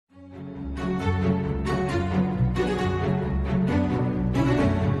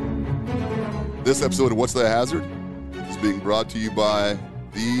This episode of What's the Hazard is being brought to you by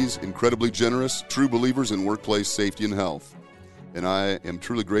these incredibly generous, true believers in workplace safety and health. And I am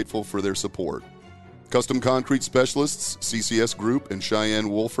truly grateful for their support. Custom Concrete Specialists, CCS Group, and Cheyenne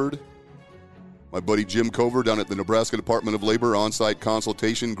Wolford. My buddy Jim Cover down at the Nebraska Department of Labor On-Site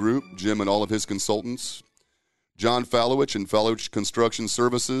Consultation Group, Jim and all of his consultants. John Fallowich and Fallowich Construction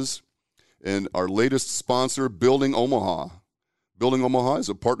Services. And our latest sponsor, Building Omaha. Building Omaha is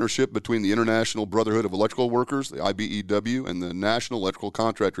a partnership between the International Brotherhood of Electrical Workers, the IBEW, and the National Electrical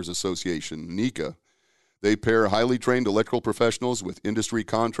Contractors Association, NECA. They pair highly trained electrical professionals with industry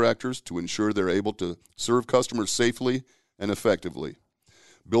contractors to ensure they're able to serve customers safely and effectively.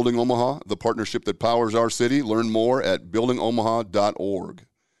 Building Omaha, the partnership that powers our city. Learn more at buildingomaha.org.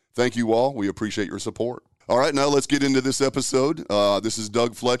 Thank you all. We appreciate your support. All right, now let's get into this episode. This is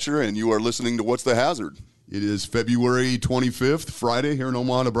Doug Fletcher, and you are listening to What's the Hazard? It is February 25th, Friday here in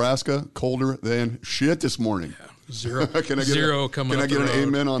Omaha, Nebraska. Colder than shit this morning. Yeah, zero. Can I get zero coming up the road. Can I get an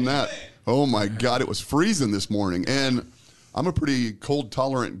amen on that? Oh, my God, it was freezing this morning. And I'm a pretty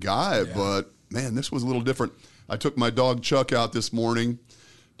cold-tolerant guy, but, man, this was a little different. I took my dog Chuck out this morning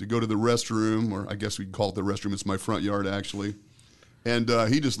to go to the restroom, or I guess we'd call it the restroom. It's my front yard, actually. And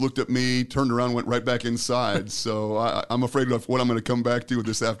he just looked at me, turned around, went right back inside. So I'm afraid of what I'm going to come back to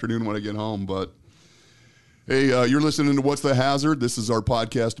this afternoon when I get home, but... Hey, you're listening to What's the Hazard? This is our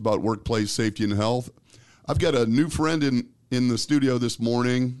podcast about workplace safety and health. I've got a new friend in the studio this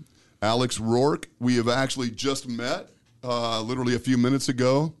morning, Alex Rourke. We have actually just met literally a few minutes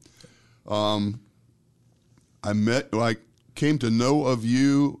ago. I came to know of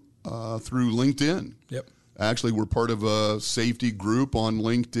you through LinkedIn. Yep. Actually, we're part of a safety group on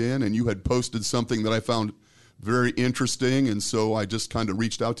LinkedIn, and you had posted something that I found very interesting, and so I just kind of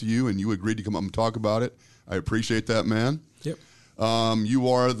reached out to you, and you agreed to come up and talk about it. I appreciate that, man. Yep. You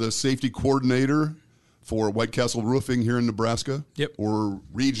are the safety coordinator for White Castle Roofing here in Nebraska. Yep. Or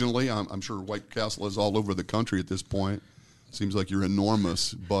regionally. I'm sure White Castle is all over the country at this point. Seems like you're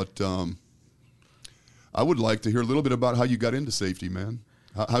enormous. But I would like to hear a little bit about how you got into safety, man.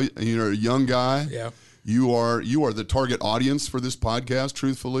 How you're a young guy. Yeah. You are the target audience for this podcast,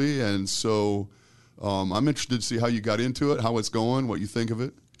 truthfully. And so I'm interested to see how you got into it, how it's going, what you think of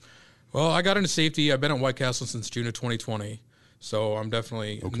it. Well, I got into safety. I've been at White Castle since June of 2020, so I'm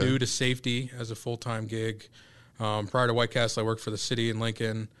definitely new to safety as a full-time gig. Prior to White Castle, I worked for the city in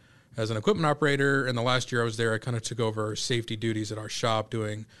Lincoln as an equipment operator, and the last year I was there, I kind of took over safety duties at our shop,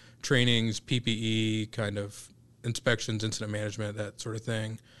 doing trainings, PPE, kind of inspections, incident management, that sort of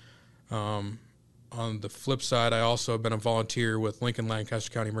thing. On the flip side, I also have been a volunteer with Lincoln Lancaster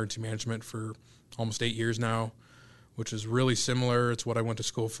County Emergency Management for almost 8 years now, which is really similar. It's what I went to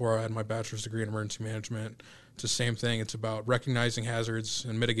school for. I had my bachelor's degree in emergency management. It's the same thing. It's about recognizing hazards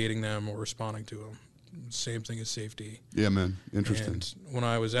and mitigating them or responding to them. Same thing as safety. Yeah, man. Interesting. And when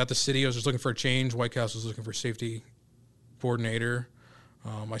I was at the city, I was just looking for a change. White Castle was looking for safety coordinator.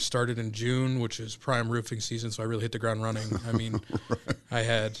 I started in June, which is prime roofing season, so I really hit the ground running. I mean, right. I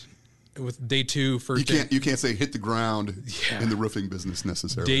had... With day two, you can't say hit the ground in the roofing business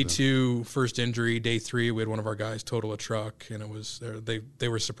necessarily. Day two, first injury. Day three, we had one of our guys total a truck, and it was they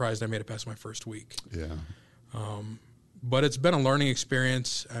were surprised I made it past my first week. Yeah. But it's been a learning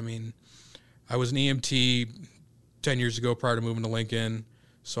experience. I mean, I was an EMT 10 years ago prior to moving to Lincoln,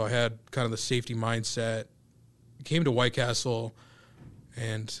 so I had kind of the safety mindset. Came to White Castle,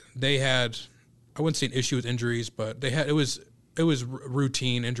 and they had, I wouldn't say an issue with injuries, but it was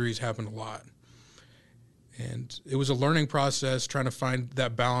routine. Injuries happened a lot. And it was a learning process, trying to find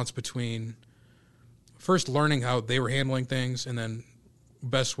that balance between first learning how they were handling things and then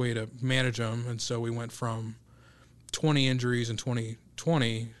best way to manage them. And so we went from 20 injuries in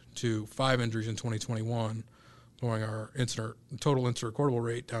 2020 to 5 injuries in 2021, lowering our total incident recordable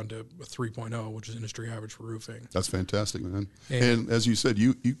rate down to a 3.0, which is industry average for roofing. That's fantastic, man. And as you said,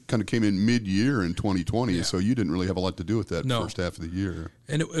 you kind of came in mid-year in 2020, so you didn't really have a lot to do with that first half of the year.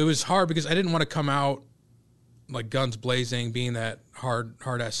 And it was hard because I didn't want to come out like guns blazing, being that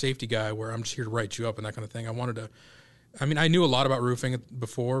hard-ass safety guy where I'm just here to write you up and that kind of thing. I knew a lot about roofing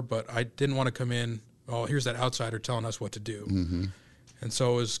before, but I didn't want to come in, here's that outsider telling us what to do. Mm-hmm. And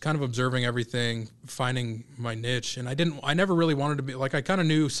so it was kind of observing everything, finding my niche. And I never really wanted to be, like, I kind of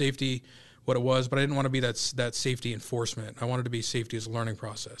knew safety, what it was, but I didn't want to be that safety enforcement. I wanted to be safety as a learning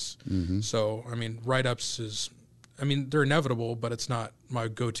process. Mm-hmm. So, write-ups they're inevitable, but it's not my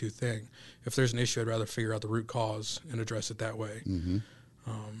go-to thing. If there's an issue, I'd rather figure out the root cause and address it that way.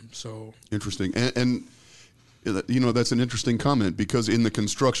 Mm-hmm. Interesting. And that's an interesting comment, because in the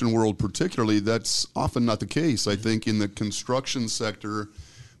construction world particularly, that's often not the case. I think in the construction sector,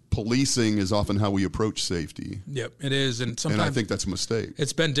 policing is often how we approach safety. Yep, it is. And sometimes And I think that's a mistake.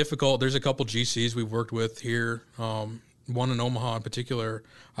 it's been difficult. There's a couple GCs we've worked with here. One in Omaha in particular.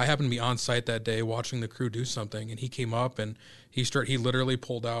 I happened to be on site that day watching the crew do something, and he came up and he literally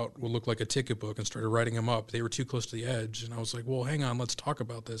pulled out what looked like a ticket book and started writing them up. They were too close to the edge, and I was like, "Well, hang on, let's talk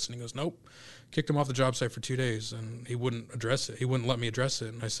about this." And he goes, "Nope." Kicked him off the job site for 2 days, and he wouldn't address it. He wouldn't let me address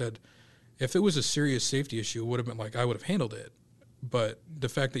it. And I said, if it was a serious safety issue, it would have been like I would have handled it. But the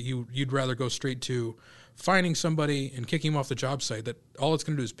fact that you'd rather go straight to finding somebody and kicking him off the job site, that all it's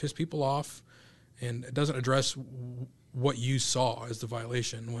going to do is piss people off, and it doesn't address what you saw as the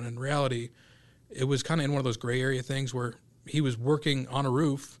violation, when in reality it was kind of in one of those gray area things where he was working on a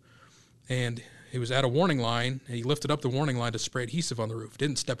roof and he was at a warning line and he lifted up the warning line to spray adhesive on the roof.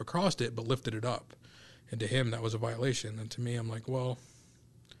 Didn't step across it, but lifted it up. And to him, that was a violation. And to me, I'm like, well,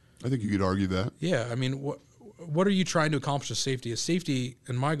 I think you could argue that. yeah, I mean, what are you trying to accomplish with safety? Is safety,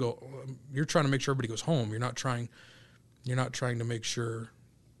 in my goal, you're trying to make sure everybody goes home. You're not trying to make sure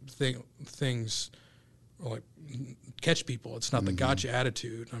things like catch people. It's not the gotcha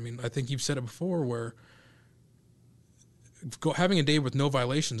attitude. I mean, I think you've said it before where having a day with no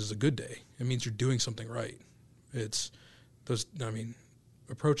violations is a good day. It means you're doing something right. It's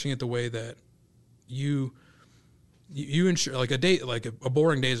approaching it the way that you ensure, like a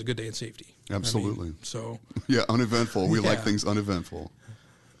boring day is a good day in safety. Absolutely. I mean, so yeah, uneventful. We like Yeah. things uneventful.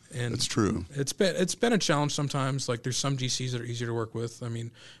 and That's true. It's been a challenge sometimes. Like there's some GCs that are easier to work with. I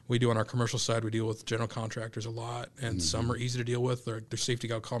mean, we do on our commercial side, we deal with general contractors a lot, and some are easy to deal with. Their safety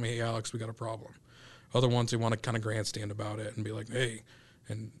guy will call me, "Hey, Alex, we got a problem." Other ones, they want to kind of grandstand about it and be like, "Hey,"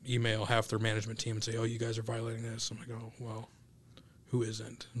 and email half their management team and say, "Oh, you guys are violating this." I'm like, "Oh, well, who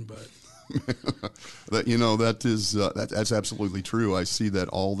isn't?" But That's absolutely true. I see that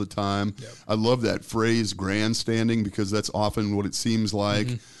all the time. Yep. I love that phrase, grandstanding, because that's often what it seems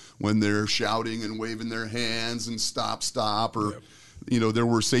like when they're shouting and waving their hands and stop, or Yep. there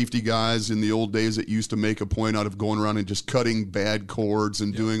were safety guys in the old days that used to make a point out of going around and just cutting bad cords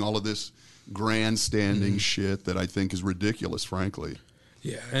and doing all of this grandstanding shit that I think is ridiculous, frankly.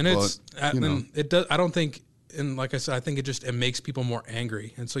 yeah, and it does. I don't think. And like I said, I think it makes people more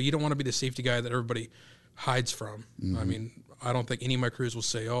angry. And so you don't want to be the safety guy that everybody hides from. I mean, I don't think any of my crews will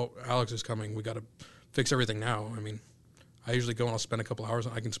say, "Oh, Alex is coming. We got to fix everything now." I mean, I usually go and I'll spend a couple hours.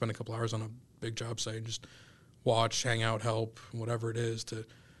 I can spend a couple hours on a big job site and just watch, hang out, help, whatever it is, to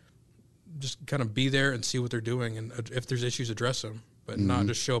just kind of be there and see what they're doing. And if there's issues, address them, but not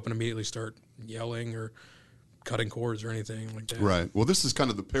just show up and immediately start yelling or cutting cords or anything like that. Right. Well, this is kind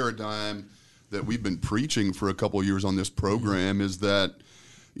of the paradigm that we've been preaching for a couple of years on this program, is that,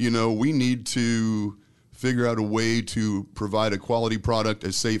 we need to figure out a way to provide a quality product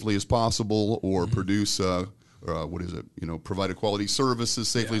as safely as possible, or produce, provide a quality service as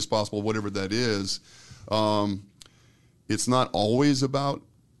safely as possible, whatever that is. It's not always about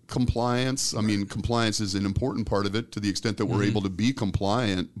compliance. I mean, compliance is an important part of it to the extent that we're able to be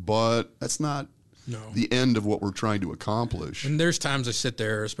compliant, but that's not the end of what we're trying to accomplish. And there's times I sit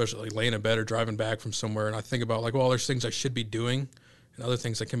there, especially like laying in bed or driving back from somewhere, and I think about like, well, there's things I should be doing and other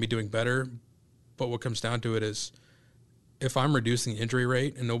things I can be doing better. But what comes down to it is, if I'm reducing the injury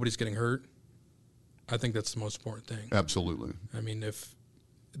rate and nobody's getting hurt, I think that's the most important thing. Absolutely. I mean, if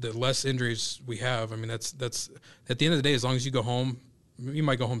the less injuries we have, I mean, that's at the end of the day, as long as you go home, you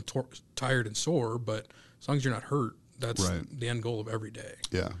might go home tired and sore, but as long as you're not hurt, that's the end goal of every day.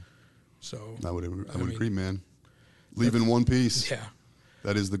 Yeah. So I would agree, man. Leave in one piece. Yeah.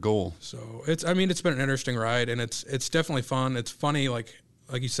 That is the goal. So it's been an interesting ride, and it's definitely fun. It's funny, like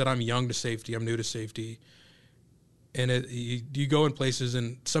you said, I'm young to safety. I'm new to safety. And you go in places,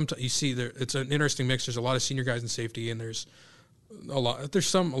 and sometimes you see it's an interesting mix. There's a lot of senior guys in safety, and there's a lot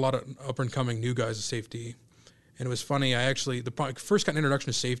of up and coming new guys in safety. And it was funny. The first kind of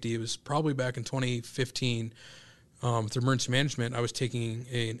introduction to safety, it was probably back in 2015 through emergency management. I was taking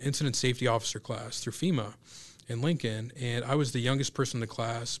an incident safety officer class through FEMA in Lincoln, and I was the youngest person in the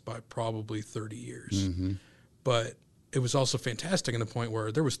class by probably 30 years. But it was also fantastic in the point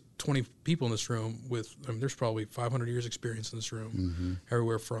where there was 20 people in this room there's probably 500 years experience in this room,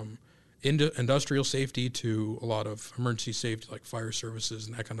 everywhere from industrial safety to a lot of emergency safety, like fire services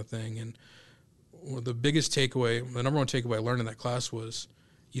and that kind of thing. And the number one takeaway I learned in that class was,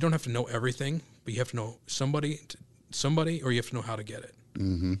 you don't have to know everything, but you have to know somebody, or you have to know how to get it.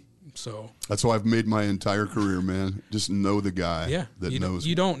 So that's how I've made my entire career, man. Just know the guy that knows.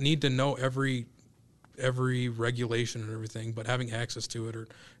 You don't need to know every regulation and everything, but having access to it, or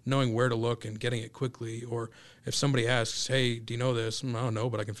knowing where to look and getting it quickly. Or if somebody asks, "Hey, do you know this?" I don't know,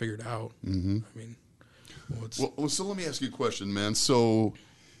 but I can figure it out. I mean, so let me ask you a question, man. So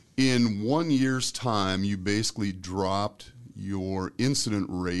in 1 year's time, you basically dropped your incident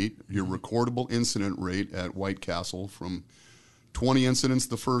rate, your recordable incident rate at White Castle from 20 incidents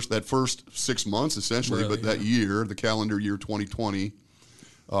that first 6 months essentially, Really, but that year, the calendar year 2020,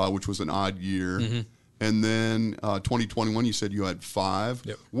 which was an odd year. And then 2021, you said you had 5.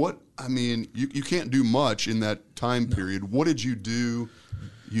 Yep. You can't do much in that time period. What did you do,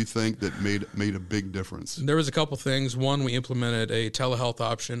 you think, that made a big difference? There was a couple things. One, we implemented a telehealth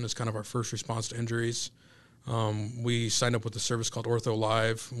option as kind of our first response to injuries. We signed up with a service called Ortho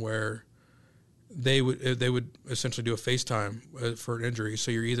Live, where they would essentially do a FaceTime for an injury. So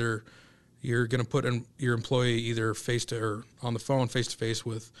you're going to put in your employee either or on the phone face to face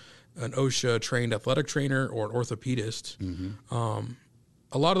with an OSHA trained athletic trainer or an orthopedist.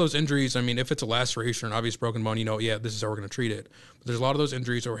 A lot of those injuries, if it's a laceration or an obvious broken bone, this is how we're going to treat it. But there's a lot of those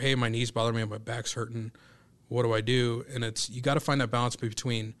injuries where, hey, my knee's bothering me, my back's hurting, what do I do? And you got to find that balance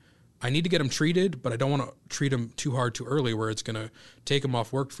between, I need to get them treated, but I don't want to treat them too hard too early where it's going to take them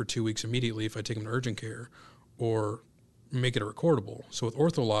off work for 2 weeks immediately if I take them to urgent care, or make it a recordable. So with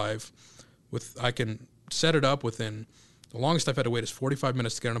OrthoLive, I can set it up within, the longest I've had to wait is 45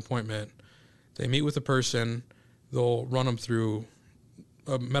 minutes to get an appointment. They meet with the person, they'll run them through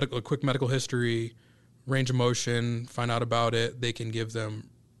a quick medical history, range of motion, find out about it. They can give them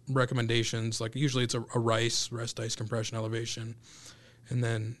recommendations, like usually it's a rest ice compression elevation, and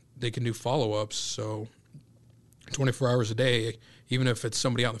then they can do follow-ups. So 24 hours a day, even if it's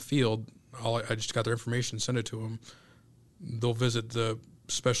somebody out in the field, I just got their information, send it to them. They'll visit the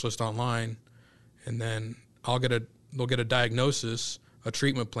specialist online, and then they'll get a diagnosis, a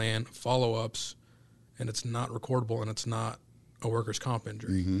treatment plan, follow-ups, and it's not recordable and it's not a workers' comp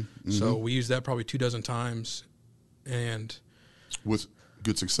injury. So we use that probably 24 times, and with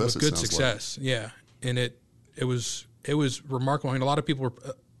good success. With good success, yeah. And it was remarkable. A lot of people were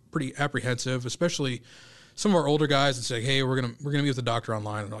pretty apprehensive, especially some of our older guys that say, "Hey, we're gonna meet with the doctor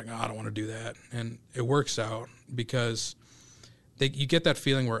online," and they're like, "Oh, I don't want to do that." And it works out because you get that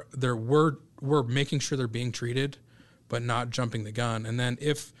feeling where we're making sure they're being treated, but not jumping the gun. And then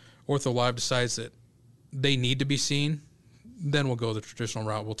if Ortho Live decides that they need to be seen, then we'll go the traditional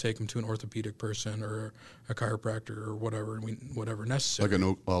route. We'll take them to an orthopedic person or a chiropractor or whatever necessary.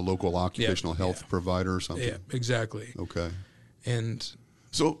 Like a local occupational health provider or something? Yeah, exactly. Okay. And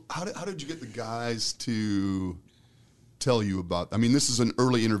so how did you get the guys to tell you about, this is an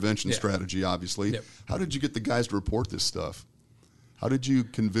early intervention strategy, obviously. Yep. How did you get the guys to report this stuff? How did you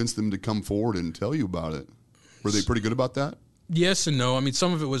convince them to come forward and tell you about it? Were they pretty good about that? Yes and no.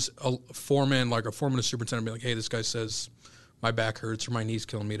 Some of it was a foreman, like a foreman or superintendent, be like, "Hey, this guy says my back hurts or my knee's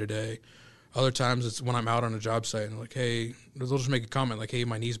killing me today." Other times it's when I'm out on a job site and like, "Hey," they'll just make a comment like, "Hey,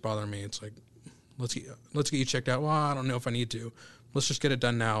 my knee's bothering me." It's like, let's get you checked out. Well, I don't know if I need to. Let's just get it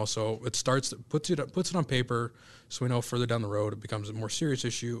done now. So it puts it on paper, so we know further down the road it becomes a more serious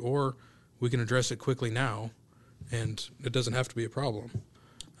issue, or we can address it quickly now, and it doesn't have to be a problem.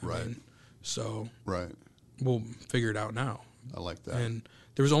 Right. Right. We'll figure it out now. I like that. And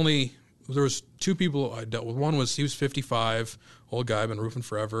there was 2 people I dealt with. One was, he was 55, old guy, been roofing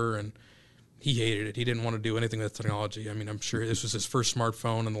forever, and he hated it. He didn't want to do anything with technology. I'm sure this was his first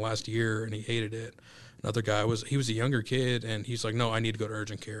smartphone in the last year, and he hated it. Another guy he was a younger kid, and he's like, "No, I need to go to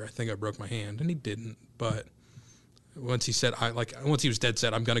urgent care. I think I broke my hand," and he didn't. But once he said, once he was dead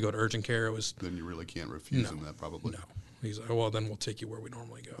set, "I'm going to go to urgent care," it was. Then you really can't refuse him that, probably. No, he's like, "Well, then we'll take you where we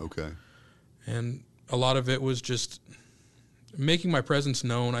normally go." Okay. And a lot of it was just making my presence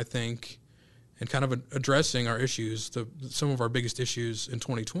known, I think, and kind of addressing our issues. Some of our biggest issues in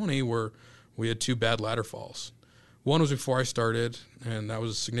 2020 were we had 2 bad ladder falls. One was before I started, and that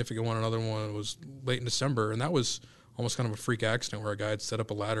was a significant one. Another one was late in December, and that was almost kind of a freak accident where a guy had set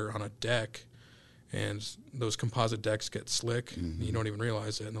up a ladder on a deck, and those composite decks get slick, and you don't even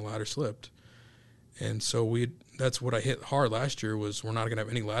realize it, and the ladder slipped. And so that's what I hit hard last year was we're not going to have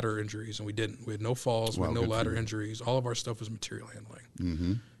any ladder injuries, and we didn't. We had no falls, we had no ladder injuries. All of our stuff was material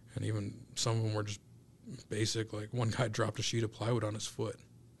handling. And even some of them were just basic, like one guy dropped a sheet of plywood on his foot.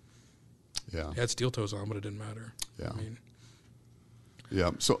 Yeah. He had steel toes on, but it didn't matter. Yeah.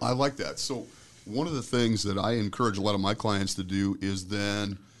 Yeah, so I like that. So one of the things that I encourage a lot of my clients to do is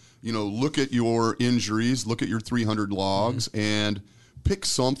then, look at your injuries, look at your 300 logs, and pick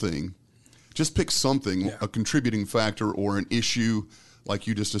something. Just pick something, a contributing factor or an issue like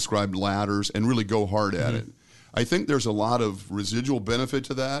you just described, ladders, and really go hard at it. I think there's a lot of residual benefit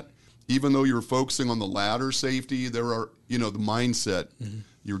to that. Even though you're focusing on the ladder safety, there are, the mindset,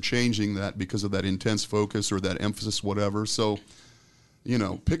 you're changing that because of that intense focus or that emphasis, whatever. So you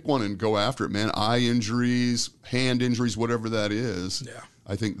know, pick one and go after it, man. Eye injuries, hand injuries, whatever that is. Yeah.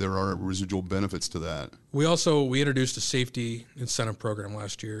 I think there are residual benefits to that. We introduced a safety incentive program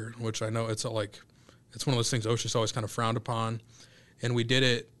last year, which I know it's one of those things OSHA's always kind of frowned upon, and we did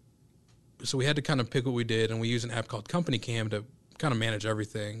it. So we had to kind of pick what we did, and we use an app called Company Cam to kind of manage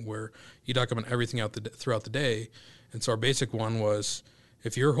everything, where you document everything throughout the day. And so our basic one was,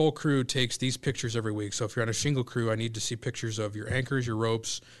 if your whole crew takes these pictures every week, so if you're on a shingle crew, I need to see pictures of your anchors, your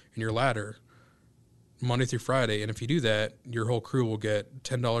ropes, and your ladder Monday through Friday. And if you do that, your whole crew will get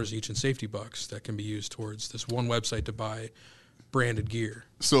 $10 each in safety bucks that can be used towards this one website to buy branded gear.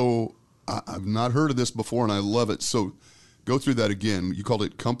 So I've not heard of this before, and I love it. So go through that again. You called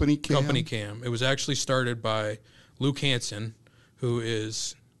it Company Cam? Company Cam. It was actually started by Luke Hansen,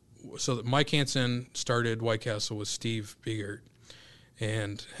 Mike Hansen started White Castle with Steve Biegert,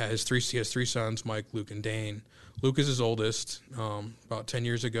 and he has three sons, Mike, Luke, and Dane. Luke is his oldest. About 10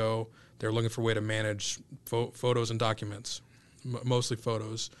 years ago, they were looking for a way to manage photos and documents, mostly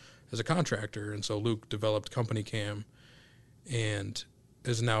photos, as a contractor. And so Luke developed Company Cam and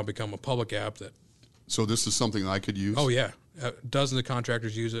has now become a public app that... So this is something I could use? Oh, yeah. Dozens of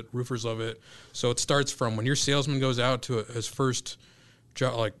contractors use it. Roofers love it. So it starts from when your salesman goes out to his first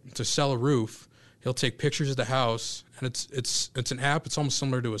job, like to sell a roof, he'll take pictures of the house, and it's an app. It's almost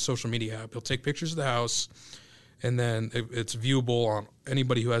similar to a social media app. He'll take pictures of the house, and then it's viewable on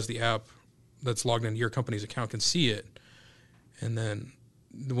anybody who has the app that's logged into your company's account can see it. And then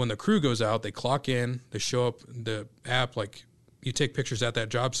when the crew goes out, they clock in, they show up the app, like you take pictures at that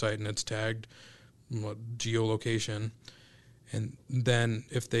job site and it's tagged geolocation. And then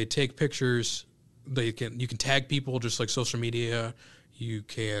if they take pictures, you can tag people just like social media. You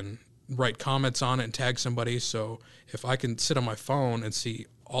can write comments on it and tag somebody. So if I can sit on my phone and see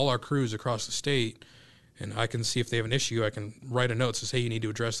all our crews across the state, and I can see if they have an issue, I can write a note that says, hey, you need to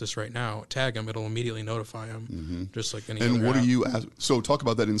address this right now. Tag them. It'll immediately notify them, just like any other And what app. are you so talk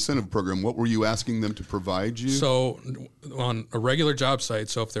about that incentive program. What were you asking them to provide you? So on a regular job site,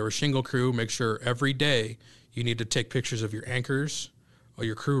 so if they're a shingle crew, make sure every day you need to take pictures of your anchors, or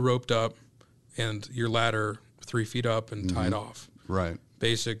your crew roped up, and your ladder 3 feet up and tied off. Right.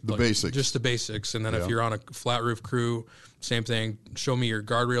 Basics. Just the basics. And then if you're on a flat roof crew, same thing. Show me your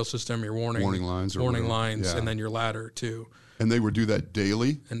guardrail system, your warning lines, yeah. And then your ladder too. And they would do that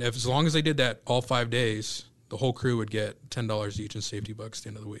daily? And as long as they did that all 5 days, the whole crew would get $10 each in safety bucks at the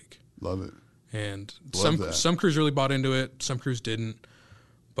end of the week. Love it. And Love some crews really bought into it. Some crews didn't.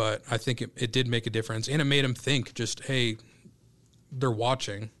 But I think it did make a difference. And it made them think just, hey, they're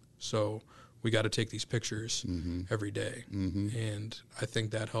watching, so we got to take these pictures every day. And I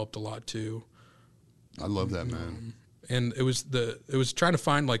think that helped a lot too. I love that, man. And it was trying to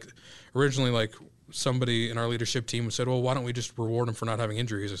find, like, originally, like, somebody in our leadership team said, well, why don't we just reward them for not having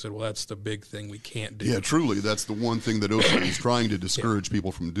injuries? I said, well, that's the big thing we can't do. Yeah, truly, that's the one thing that OSHA is trying to discourage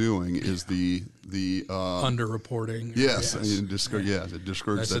people from doing is the underreporting. Yes, it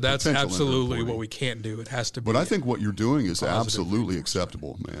discourages so that that's potential absolutely underreporting. what we can't do. It has to be. But I think what you're doing is positive absolutely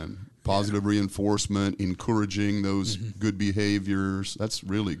acceptable, man. Positive reinforcement, encouraging those good behaviors. That's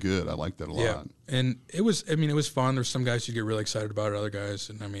really good. I like that a lot. Yeah, and it was fun. There's some guys who get really excited about it, other guys,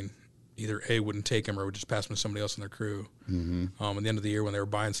 and I mean, either A, wouldn't take them or would just pass them to somebody else in their crew. At the end of the year when they were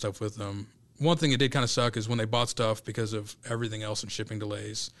buying stuff with them, one thing that did kind of suck is when they bought stuff because of everything else and shipping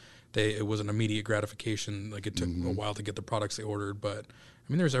delays, it was an immediate gratification. Like it took a while to get the products they ordered. But, I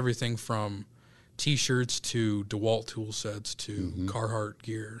mean, there's everything from T-shirts to DeWalt tool sets to Carhartt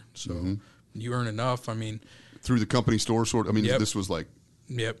gear. So you earn enough. I mean. Through the company store sort of, I mean, this was like.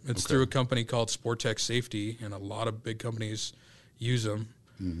 Yep. It's through a company called Sportech Safety, and a lot of big companies use them.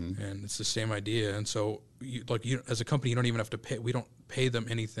 And it's the same idea. And so, as a company, you don't even have to pay. We don't pay them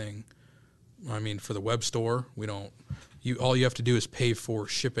anything. I mean, for the web store, we don't. All you have to do is pay for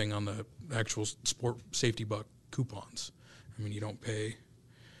shipping on the actual Sport Safety Buck coupons. I mean, you don't pay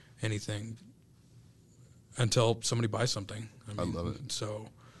anything until somebody buys something. I love it. So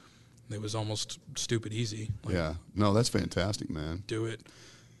it was almost stupid easy. Yeah. No, that's fantastic, man. Do it.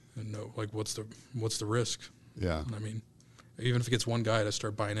 And no, like, what's the risk? Yeah. I mean, even if it gets one guy to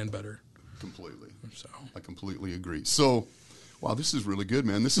start buying in better. Completely. So I completely agree. So, wow, this is really good,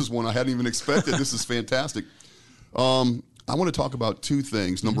 man. This is one I hadn't even expected. This is fantastic. I want to talk about two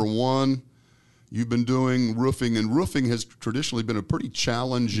things. Number one, you've been doing roofing, and roofing has traditionally been a pretty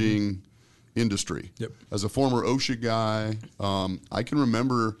challenging industry. Yep. As a former OSHA guy, I can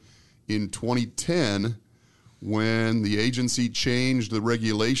remember in 2010 when the agency changed the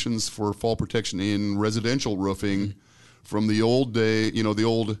regulations for fall protection in residential roofing from the old day, the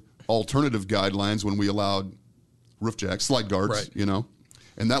old alternative guidelines when we allowed roof jacks, slide guards, Right. you know,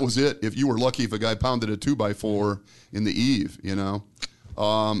 and that was it. If you were lucky, if a guy pounded a 2x4 in the eve, you know,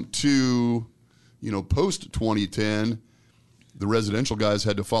 to, you know, post 2010, the residential guys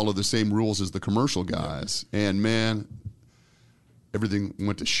had to follow the same rules as the commercial guys, and man, everything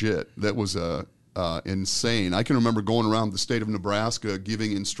went to shit. That was insane. I can remember going around the state of Nebraska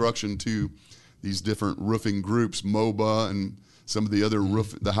giving instruction to these different roofing groups, MOBA and some of the other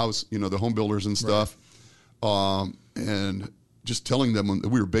the house, you know, the home builders and stuff, and just telling them that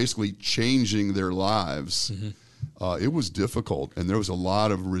we were basically changing their lives. It was difficult, and there was a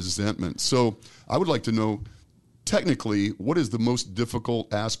lot of resentment. So I would like to know, technically, what is the most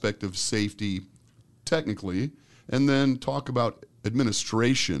difficult aspect of safety technically, and then talk about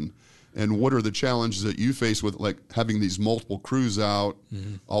administration and what are the challenges that you face with like having these multiple crews out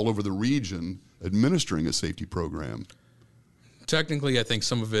all over the region administering a safety program. Technically, I think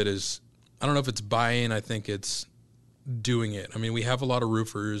some of it is, I don't know if it's buy-in, I think it's doing it. I mean, we have a lot of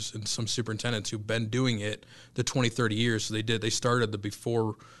roofers and some superintendents who've been doing it the 20, 30 years. So they started the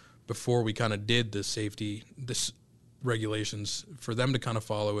before we kind of did the safety, this regulations for them to kind of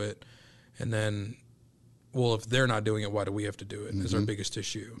follow it. And then, well, if they're not doing it, why do we have to do it? Is our biggest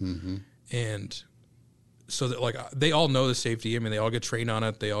issue. And so that, like, they all know the safety. I mean, they all get trained on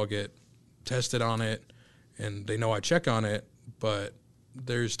it. They all get tested on it, and they know I check on it. But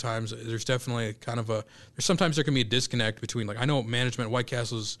there's definitely kind of sometimes there can be a disconnect between, like, I know management, White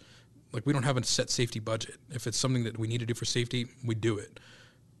Castle's, like, we don't have a set safety budget. If it's something that we need to do for safety, we do it.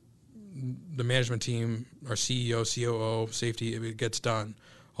 The management team, our CEO, COO, safety, it gets done.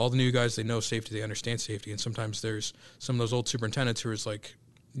 All the new guys, they know safety, they understand safety, and sometimes there's some of those old superintendents who are like,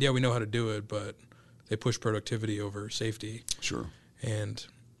 yeah, we know how to do it, but they push productivity over safety. Sure. And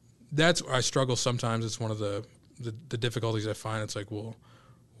that's where I struggle sometimes. It's one of the difficulties I find. It's like, well,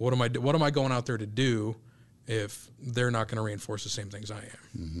 what am I going out there to do if they're not going to reinforce the same things I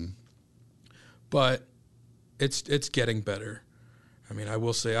am? But it's getting better. I mean, I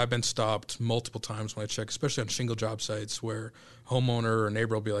will say I've been stopped multiple times when I check, especially on shingle job sites where homeowner or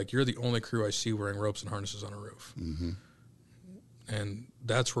neighbor will be like, you're the only crew I see wearing ropes and harnesses on a roof. And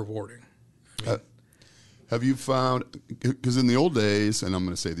that's rewarding. I mean, have you found, because in the old days, and I'm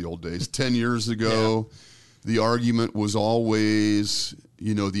going to say the old days, 10 years ago, the argument was always,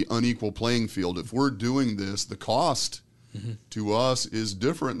 you know, the unequal playing field. If we're doing this, the cost to us is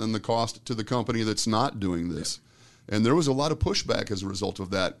different than the cost to the company that's not doing this. And there was a lot of pushback as a result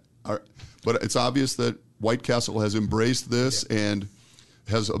of that. But it's obvious that White Castle has embraced this and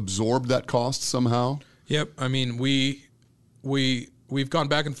has absorbed that cost somehow. Yep. I mean, we've gone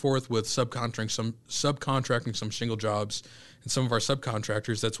back and forth with subcontracting some shingle jobs, and some of our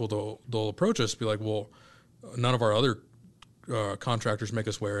subcontractors, that's what they'll approach us, be like, well, none of our other contractors make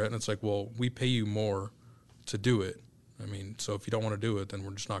us wear it. And it's like, well, we pay you more to do it. I mean, so if you don't want to do it, then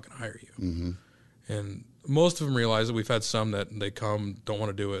we're just not going to hire you. And most of them realize that. We've had some that they come, don't want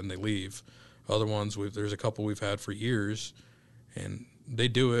to do it, and they leave. Other ones, there's a couple we've had for years, and they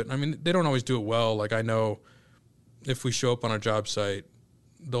do it. I mean, they don't always do it well. Like, I know if we show up on a job site,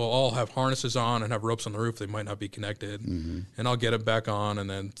 they'll all have harnesses on and have ropes on the roof. They might not be connected, and I'll get it back on. And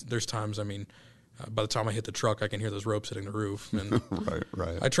then there's times, I mean, by the time I hit the truck, I can hear those ropes hitting the roof. And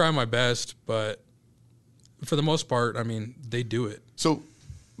right. I try my best, but for the most part, I mean, they do it. So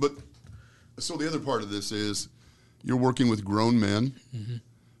the other part of this is you're working with grown men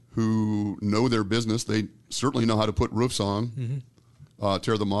who know their business. They certainly know how to put roofs on,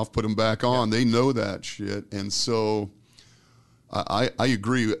 tear them off, put them back on. They know that shit. And so I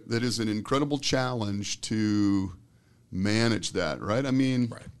agree. That is an incredible challenge to manage that, right? I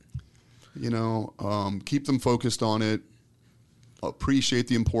mean, you know, keep them focused on it, appreciate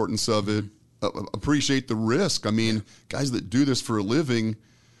the importance of it, appreciate the risk. I mean, guys that do this for a living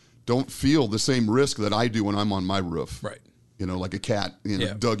don't feel the same risk that I do when I'm on my roof. Right. You know, like a cat,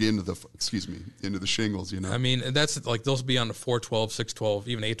 dug into the shingles, you know. I mean, that's like, they'll be on the 412, 612,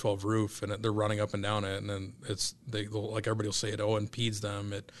 even 812 roof, and they're running up and down it, and then like everybody will say it impedes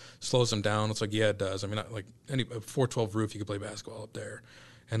them, it slows them down. It's like, yeah, it does. I mean, like any 412 roof, you could play basketball up there.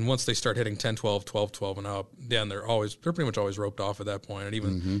 And once they start hitting 10, 12, 12, 12 and up, then they're pretty much always roped off at that point. And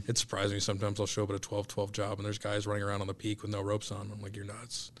even it surprises me sometimes I'll show up at a 12, 12 job and there's guys running around on the peak with no ropes on. I'm like, you're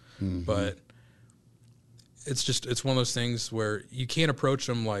nuts. But it's one of those things where you can't approach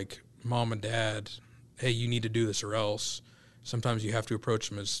them like mom and dad, hey, you need to do this or else. Sometimes you have to approach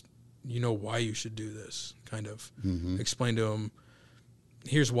them as, you know, why you should do this, kind of explain to them,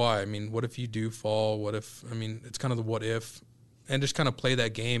 here's why. I mean, what if you do fall? It's kind of the what if. And just kind of play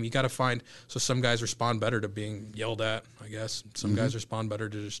that game. You got to find, so some guys respond better to being yelled at, I guess. Some guys respond better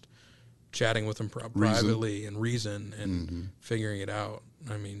to just chatting with them privately and reason and figuring it out.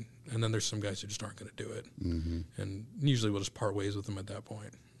 I mean, and then there's some guys who just aren't going to do it. And usually we'll just part ways with them at that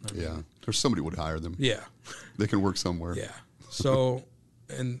point. I mean, There's somebody would hire them. Yeah. They can work somewhere. Yeah. So,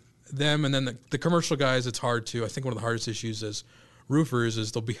 and then the commercial guys, it's hard to, I think one of the hardest issues is roofers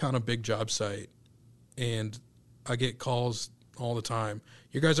is they'll be on a big job site and I get calls all the time.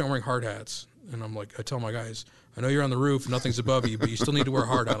 You guys aren't wearing hard hats. And I'm like, I tell my guys, I know you're on the roof, nothing's above you, but you still need to wear a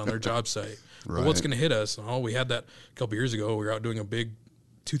hard hat on their job site. Right. Well, what's going to hit us? Oh, we had that a couple years ago. We were out doing a big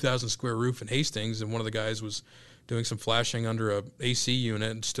 2,000 square roof in Hastings, and one of the guys was doing some flashing under a AC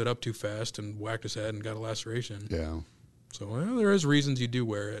unit and stood up too fast and whacked his head and got a laceration. Yeah. So there is reasons you do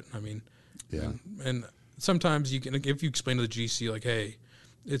wear it. I mean, Yeah. and sometimes you can, if you explain to the GC like, hey,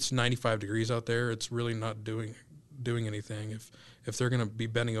 it's 95 degrees out there, it's really not doing anything. If they're going to be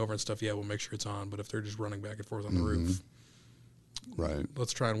bending over and stuff, yeah, we'll make sure it's on. But if they're just running back and forth on the roof, right,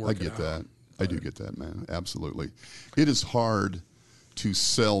 let's try and work it out. I get that. I do get that, man. Absolutely. It is hard to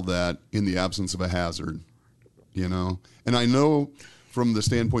sell that in the absence of a hazard, you know. And I know from the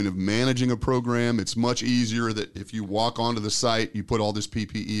standpoint of managing a program, it's much easier that if you walk onto the site, you put all this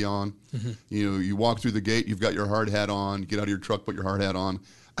PPE on. You know, you walk through the gate, you've got your hard hat on, get out of your truck, put your hard hat on.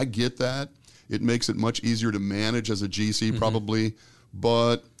 I get that. It makes it much easier to manage as a GC probably,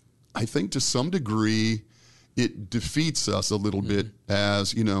 but I think to some degree it defeats us a little bit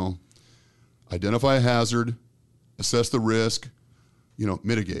as, you know, identify a hazard, assess the risk, you know,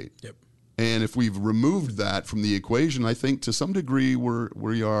 mitigate. Yep. And if we've removed that from the equation, I think to some degree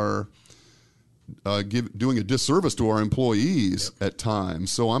we are doing a disservice to our employees at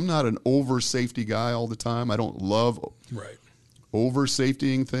times. So I'm not an over safety guy all the time. I don't love over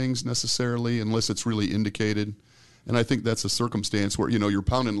safetying things necessarily unless it's really indicated. And I think that's a circumstance where, you know, you're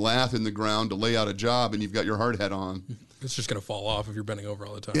pounding lath in the ground to lay out a job and you've got your hard hat on. It's just going to fall off if you're bending over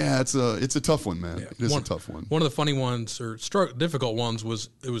all the time. Yeah, it's a tough one, man. Yeah. It is a tough one. One of the funny ones or difficult ones was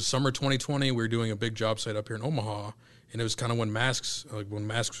it was summer 2020. We were doing a big job site up here in Omaha, and it was kind of when masks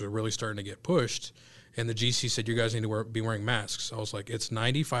were really starting to get pushed. And the GC said, you guys need to be wearing masks. I was like, it's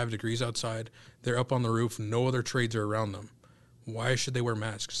 95 degrees outside. They're up on the roof. No other trades are around them. Why should they wear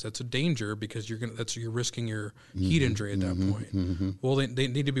masks? That's a danger because you're risking your heat injury at that point. Well, they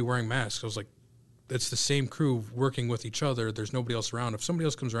need to be wearing masks. I was like, it's the same crew working with each other. There's nobody else around. If somebody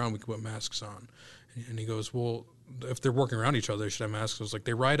else comes around, we can put masks on. And he goes, well, if they're working around each other, they should have masks. I was like,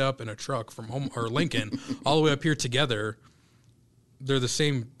 they ride up in a truck from home or Lincoln all the way up here together. They're the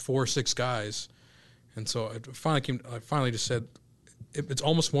same 4 or 6 guys. And so I finally just said, it's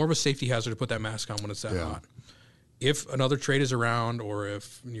almost more of a safety hazard to put that mask on when it's that hot. If another trade is around or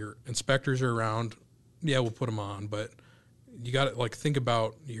if your inspectors are around, yeah, we'll put them on. But you got to think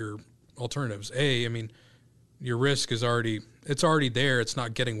about your alternatives. I mean, your risk is already there. It's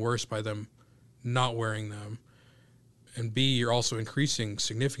not getting worse by them not wearing them. And B, you're also increasing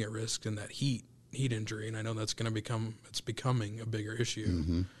significant risk in that heat injury. And I know that's going to becoming a bigger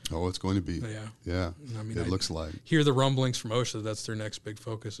issue. Oh, it's going to be. Yeah. I mean, it looks like. Hear the rumblings from OSHA. That's their next big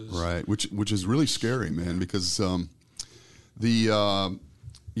focus. Right. Which is really scary, man, because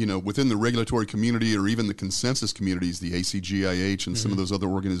within the regulatory community or even the consensus communities, the ACGIH and some of those other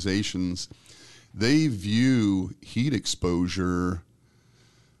organizations, they view heat exposure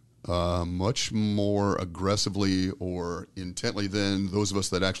much more aggressively or intently than those of us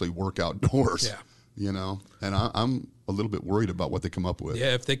that actually work outdoors. Yeah. You know, and I'm a little bit worried about what they come up with.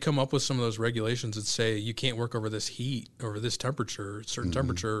 Yeah, if they come up with some of those regulations that say you can't work over this heat, over this temperature, certain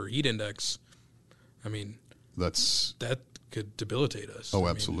temperature or heat index, I mean, that could debilitate us. Oh,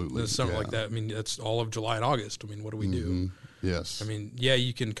 absolutely. Something like that. I mean, that's all of July and August. I mean, what do we do? Yes. I mean, yeah,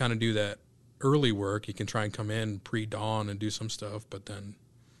 you can kind of do that early work. You can try and come in pre-dawn and do some stuff, but then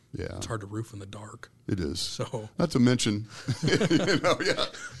it's hard to roof in the dark. It is. So, not to mention,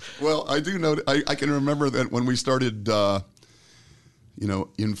 Well, I do know. I can remember that when we started,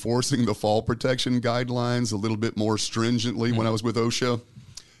 enforcing the fall protection guidelines a little bit more stringently when I was with OSHA,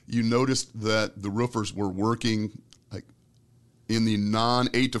 you noticed that the roofers were working like in the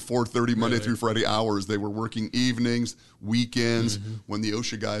non-8 to 4:30 Monday through Friday hours. They were working evenings, weekends when the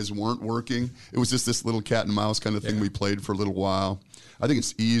OSHA guys weren't working. It was just this little cat and mouse kind of thing we played for a little while. I think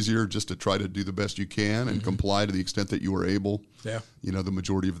it's easier just to try to do the best you can and comply to the extent that you are able. Yeah. The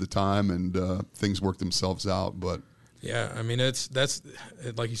majority of the time, and things work themselves out. But yeah, I mean, that's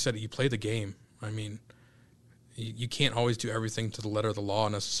like you said, you play the game. I mean, you can't always do everything to the letter of the law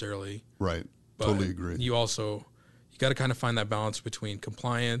necessarily. Right. But totally agree. You got to kind of find that balance between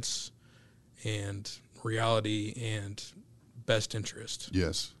compliance and reality and best interest.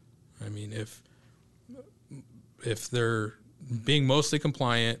 Yes. I mean, if they're being mostly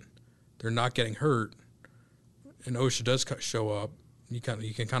compliant, they're not getting hurt, and OSHA does show up, you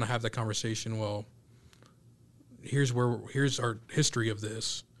can kind of have that conversation. Well, here's our history of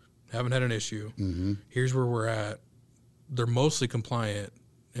this. Haven't had an issue. Mm-hmm. Here's where we're at. They're mostly compliant,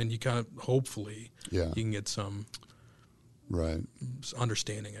 and you kind of hopefully you can get some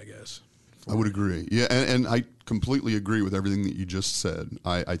understanding, I guess. I would agree. Yeah, and I completely agree with everything that you just said.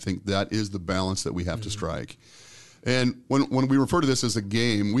 I think that is the balance that we have to strike. And when we refer to this as a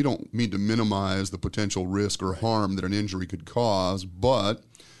game, we don't mean to minimize the potential risk or harm that an injury could cause, but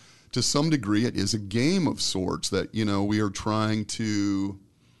to some degree it is a game of sorts that, we are trying to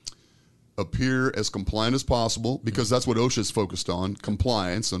appear as compliant as possible, because that's what OSHA is focused on,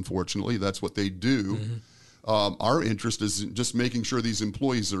 compliance. Unfortunately, that's what they do. Our interest is just making sure these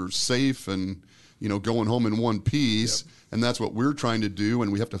employees are safe and, going home in one piece. Yep. And that's what we're trying to do.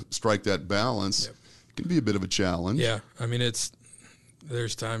 And we have to strike that balance. Yep. It can be a bit of a challenge. Yeah. I mean,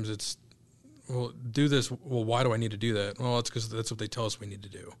 there's times well, do this. Well, why do I need to do that? Well, it's because that's what they tell us we need to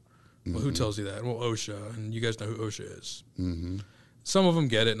do. Well, who tells you that? Well, OSHA, and you guys know who OSHA is. Mm-hmm. Some of them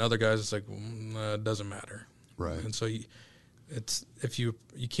get it, and other guys, it's like, it doesn't matter. Right. And so if you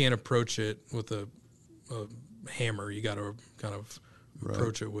can't approach it with a hammer, you got to kind of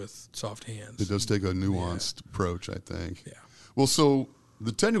approach it with soft hands. It does take a nuanced approach, I think. Yeah. Well, so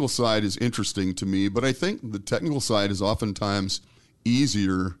the technical side is interesting to me, but I think the technical side is oftentimes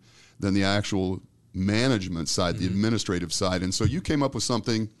easier than the actual management side, the administrative side. And so you came up with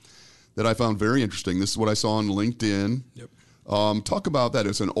something that I found very interesting. This is what I saw on LinkedIn. Yep. Talk about that.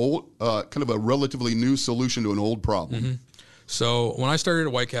 It's an old, kind of a relatively new solution to an old problem. So when I started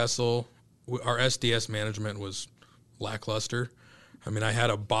at White Castle, our SDS management was lackluster. I mean, I had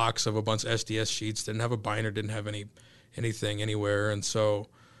a box of a bunch of SDS sheets, didn't have a binder, didn't have anything anywhere. And so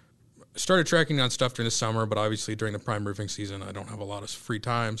I started tracking down stuff during the summer, but obviously during the prime roofing season, I don't have a lot of free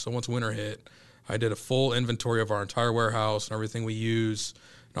time. So once winter hit, I did a full inventory of our entire warehouse and everything we use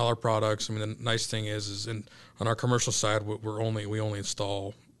and all our products. I mean, the nice thing is on our commercial side, we only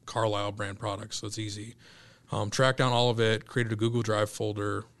install Carlisle brand products, so it's easy. Tracked down all of it, created a Google Drive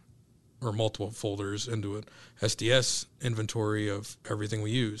folder or multiple folders into an SDS inventory of everything we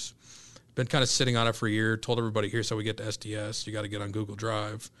use. Been kind of sitting on it for a year, told everybody, here's how we get to SDS. You got to get on Google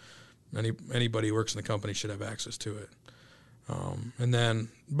Drive. Anybody who works in the company should have access to it. And then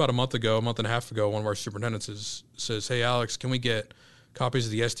about a month and a half ago, one of our superintendents says, hey, Alex, can we get copies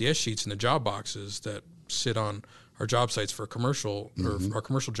of the SDS sheets in the job boxes that sit on our job sites for commercial or our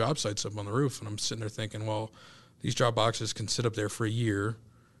commercial job sites up on the roof? And I'm sitting there thinking, well, these job boxes can sit up there for a year,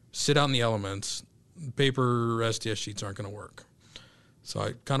 sit out in the elements. Paper SDS sheets aren't going to work. So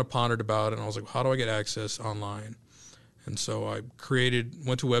I kind of pondered about it, and I was like, how do I get access online? And so I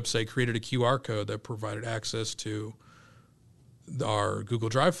went to a website, created a QR code that provided access to our Google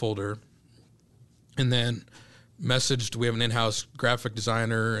Drive folder, and then we have an in-house graphic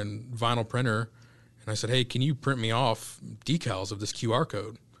designer and vinyl printer, and I said, hey, can you print me off decals of this QR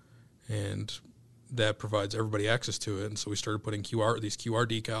code? And that provides everybody access to it. And so we started putting these QR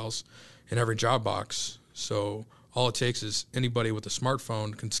decals in every job box. So all it takes is anybody with a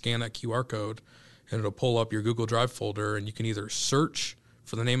smartphone can scan that QR code, and it'll pull up your Google Drive folder, and you can either search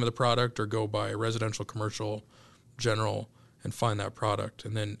for the name of the product or go by residential, commercial, general, and find that product.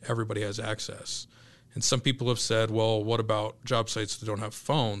 And then everybody has access. And some people have said, well, what about job sites that don't have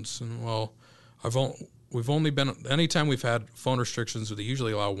phones? And well, we've only been, anytime we've had phone restrictions, they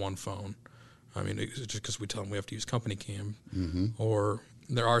usually allow one phone. I mean, it's just because we tell them we have to use company cam. Or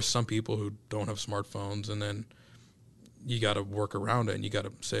there are some people who don't have smartphones, and then you got to work around it, and you got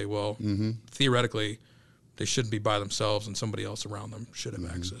to say, well, theoretically, they shouldn't be by themselves, and somebody else around them should have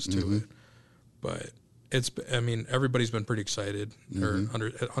access to it. But everybody's been pretty excited or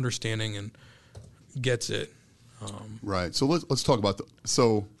understanding and gets it. Right. So let's talk about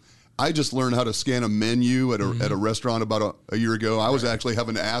so I just learned how to scan a menu at a restaurant about a year ago. I was actually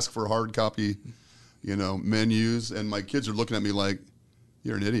having to ask for hard copy, menus, and my kids are looking at me like,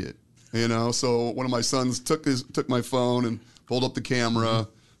 you're an idiot. So one of my sons took my phone and pulled up the camera,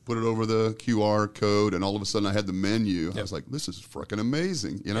 put it over the QR code, and all of a sudden I had the menu. Yep. I was like, this is freaking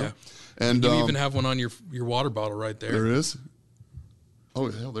amazing, Yeah. And you even have one on your water bottle right there. There is? Oh,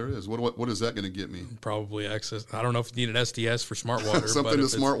 hell, there is. What is that going to get me? Probably access. I don't know if you need an SDS for smart water. Something to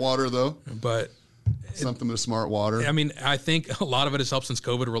smart water, though? But something to smart water. I mean, I think a lot of it has helped since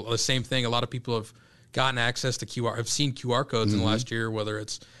COVID. The same thing. A lot of people have gotten access to QR. I've seen QR codes in the last year, whether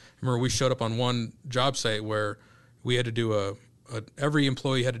it's, I remember we showed up on one job site where we had to do every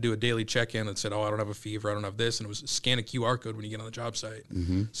employee had to do a daily check-in and said, oh, I don't have a fever, I don't have this, and it was scan a QR code when you get on the job site.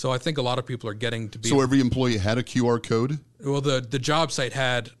 So I think a lot of people are getting to be... So every employee had a QR code? Well, the job site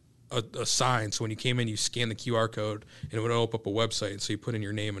had a sign. So when you came in, you scan the QR code, and it would open up a website. So you put in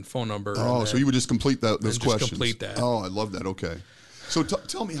your name and phone number. Oh, so you would just complete those questions. Just complete that. Oh, I love that. Okay. So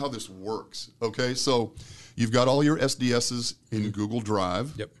tell me how this works. Okay, so you've got all your SDSs in Google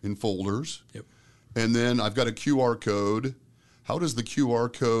Drive, in folders. Yep. And then I've got a QR code. How does the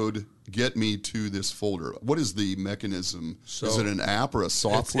QR code get me to this folder? What is the mechanism? Is it an app or a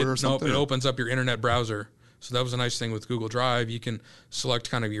software or something? Nope, it opens up your internet browser. So that was a nice thing with Google Drive. You can select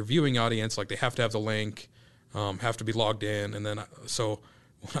kind of your viewing audience, like they have to have the link, have to be logged in. And then, so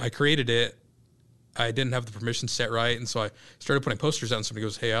when I created it, I didn't have the permission set right. And so I started putting posters out, and somebody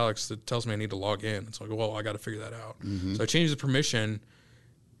goes, "Hey, Alex, it tells me I need to log in." And so I go, "Well, I got to figure that out." So I changed the permission.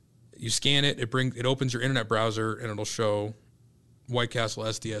 You scan it, it opens your internet browser, and it'll show White Castle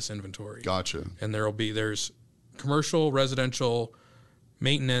SDS inventory. Gotcha. And there's commercial, residential,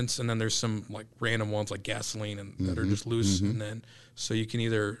 maintenance, and then there's some like random ones like gasoline and that are just loose. And then so you can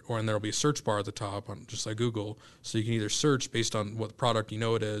and there'll be a search bar at the top, just like Google. So you can either search based on what product you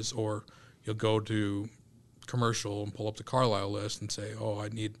know it is, or you'll go to commercial and pull up the Carlisle list and say, "Oh, I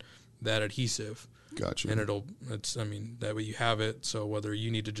need that adhesive." Gotcha. And that way you have it. So whether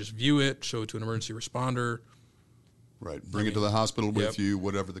you need to just view it, show it to an emergency responder. Right. Bring it to the hospital with you,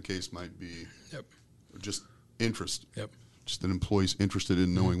 whatever the case might be. Yep. Just interest. Yep. Just an employee's interested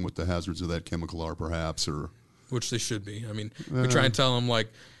in knowing what the hazards of that chemical are, perhaps, or... Which they should be. I mean, we try and tell them, like,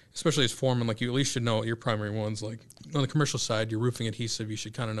 especially as foreman, like, you at least should know your primary ones. Like, on the commercial side, your roofing adhesive, you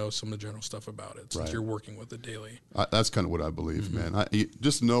should kind of know some of the general stuff about it since you're working with it daily. That's kind of what I believe, man. You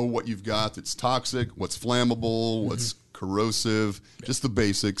just know what you've got that's toxic, what's flammable, what's corrosive, just the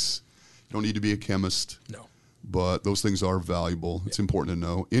basics. You don't need to be a chemist. No. But those things are valuable. It's important to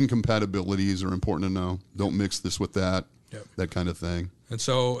know. Incompatibilities are important to know. Don't mix this with that, that kind of thing. And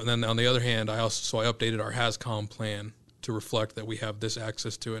then on the other hand, I updated our HAZCOM plan to reflect that we have this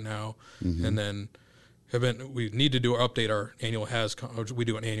access to it now. And then we need to update our annual HAZCOM. We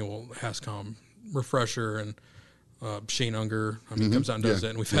do an annual HAZCOM refresher, and Shane Unger, comes out and does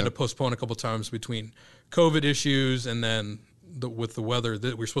it. And we've had to postpone a couple times between COVID issues and then with the weather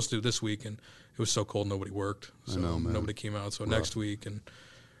that we were supposed to do this week, and it was so cold nobody worked, so nobody came out. So next week,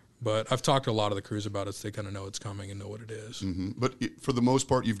 but I've talked to a lot of the crews about it, so they kind of know it's coming and know what it is. But for the most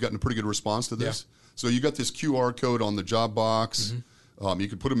part, you've gotten a pretty good response to this. So you got this QR code on the job box. You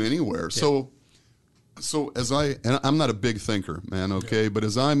can put them anywhere. So and I'm not a big thinker, man. Okay, but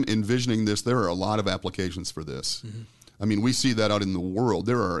as I'm envisioning this, there are a lot of applications for this. I mean, we see that out in the world.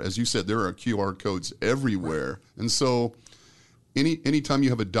 There are, as you said, there are QR codes everywhere, and so. Anytime you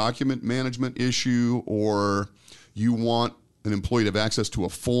have a document management issue or you want an employee to have access to a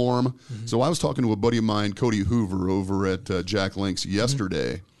form. So I was talking to a buddy of mine, Cody Hoover, over at Jack Links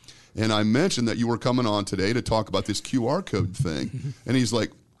yesterday, and I mentioned that you were coming on today to talk about this QR code thing. And he's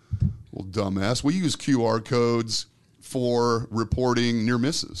like, "Well, dumbass, we use QR codes for reporting near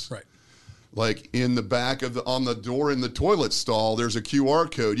misses." Right. Like in the back on the door in the toilet stall, there's a QR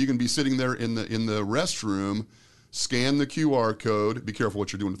code. You can be sitting there in the restroom. Scan the QR code. Be careful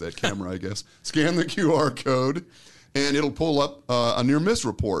what you're doing with that camera, I guess. Scan the QR code, and it'll pull up a near miss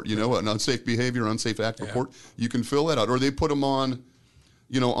report, an unsafe behavior, unsafe act report. You can fill that out. Or they put them on,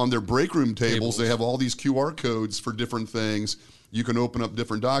 on their break room tables. They have all these QR codes for different things. You can open up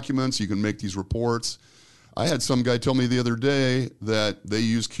different documents. You can make these reports. I had some guy tell me the other day that they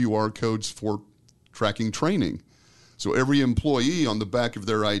use QR codes for tracking training. So every employee on the back of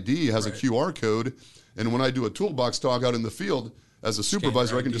their ID has a QR code. And when I do a toolbox talk out in the field, as a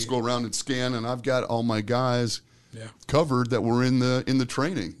supervisor, I can just go around and scan, and I've got all my guys covered that were in the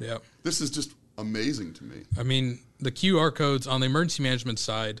training. Yeah. This is just amazing to me. I mean, the QR codes on the emergency management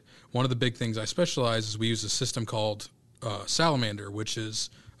side, one of the big things I specialize is we use a system called Salamander, which is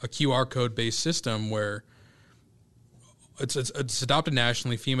a QR code-based system where it's adopted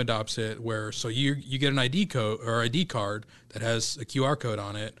nationally. FEMA adopts it, where so you get an ID code or ID card that has a QR code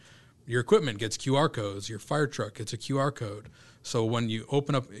on it. Your equipment gets QR codes. Your fire truck gets a QR code. So when you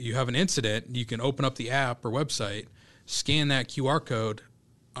you have an incident, you can open up the app or website, scan that QR code.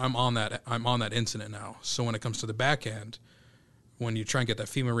 I'm on that incident now. So when it comes to the back end, when you try and get that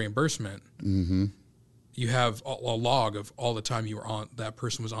FEMA reimbursement, you have a log of all the time that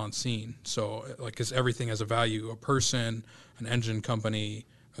person was on scene. So because everything has a value, a person, an engine company,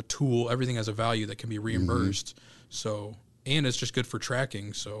 a tool, everything has a value that can be reimbursed. So. And it's just good for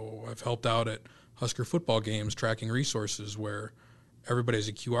tracking. So I've helped out at Husker football games tracking resources where everybody has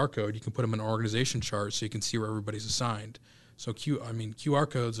a QR code. You can put them in an organization chart so you can see where everybody's assigned. So QR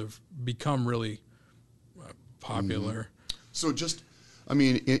codes have become really popular. So just,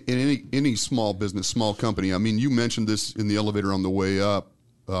 in any small business, small company, you mentioned this in the elevator on the way up.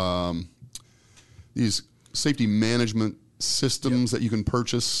 these safety management systems that you can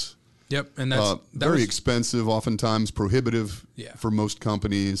purchase. Yep, and that's very expensive, oftentimes prohibitive Yeah. for most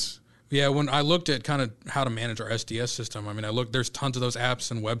companies. Yeah, when I looked at kind of how to manage our SDS system, I mean, there's tons of those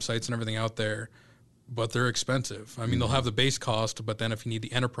apps and websites and everything out there, but they're expensive. I mean, they'll have the base cost, but then if you need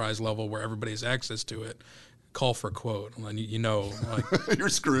the enterprise level where everybody has access to it, call for a quote, and you know, like, You're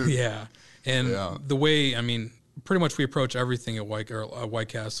screwed. yeah. And Yeah. the way, I mean, pretty much we approach everything at White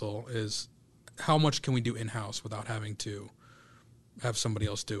Castle is how much can we do in-house without having to have somebody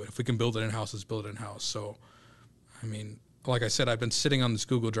else do it. If we can build it in-house, let's build it in-house. So, I mean, like I said, I've been sitting on this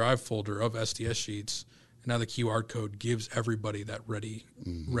Google Drive folder of SDS sheets, and now the QR code gives everybody that ready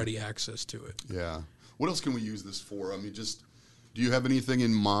access to it. Yeah. What else can we use this for? I mean, just, do you have anything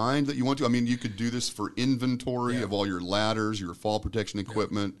in mind that you want to? I mean, you could do this for inventory of all your ladders, your fall protection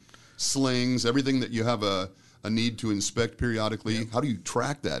equipment, slings, everything that you have a need to inspect periodically. How do you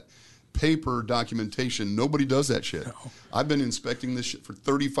track that? Paper documentation, nobody does that shit. No. I've been inspecting this shit for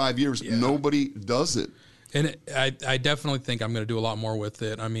 35 years. Nobody does it. And I definitely think I'm going to do a lot more with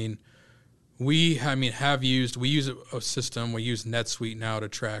it. I mean, we use a system. We use NetSuite now to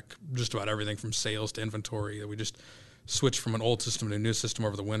track just about everything from sales to inventory. We just switched from an old system to a new system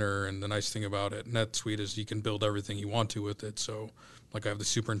over the winter. And the nice thing about it, NetSuite, is you can build everything you want to with it. So, like I have the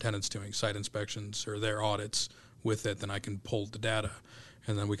superintendents doing site inspections or their audits with it, then I can pull the data.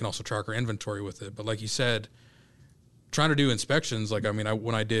 And then we can also track our inventory with it. But like you said, trying to do inspections, like, I mean,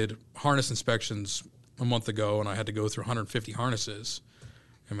 when I did harness inspections a month ago and I had to go through 150 harnesses,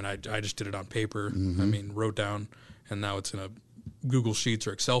 I mean, I just did it on paper. I mean, wrote down, and now it's in a Google Sheets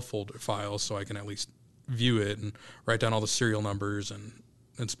or Excel folder file, so I can at least view it and write down all the serial numbers and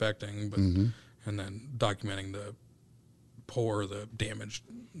inspecting, but and then documenting the the damaged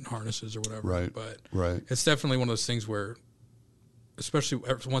harnesses or whatever. Right. But Right. it's definitely one of those things where, especially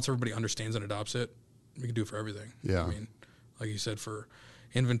once everybody understands and adopts it, we can do it for everything. Yeah. I mean, like you said, for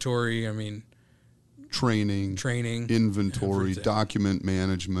inventory, I mean, Training, inventory, everything. document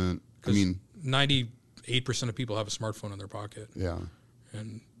management. I mean, 98% of people have a smartphone in their pocket, yeah.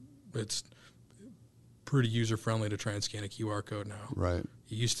 and it's pretty user-friendly to try and scan a QR code now. Right.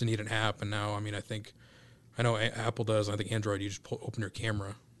 You used to need an app, and now, I mean, I know Apple does. I think Android, you just open your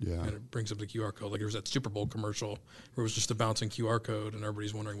camera, and it brings up the QR code. Like there was that Super Bowl commercial where it was just a bouncing QR code, and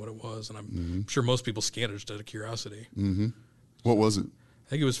everybody's wondering what it was. And I'm sure most people scanned it just out of curiosity. What was it? I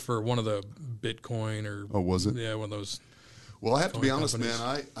think it was for one of the Bitcoin or... Oh, was it? Yeah, one of those... Well, I have to be honest, companies.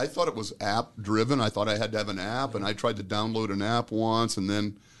 man. I thought it was app-driven. I thought I had to have an app, and I tried to download an app once, and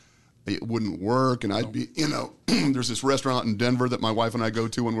then it wouldn't work. And I'd be, there's this restaurant in Denver that my wife and I go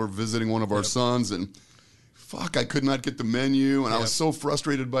to when we're visiting one of our sons, and fuck, I could not get the menu, and I was so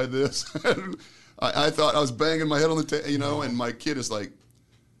frustrated by this. I thought I was banging my head on the table, and my kid is like,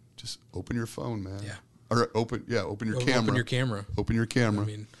 just open your phone, man. Yeah. Or open your camera. Open your camera. Open your camera. I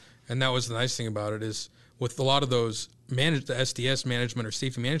mean, and that was the nice thing about it is with a lot of those the SDS management or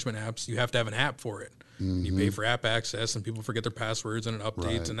safety management apps, you have to have an app for it. You pay for app access, and people forget their passwords, and it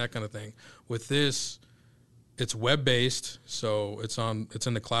updates and that kind of thing. With this, it's web-based, so it's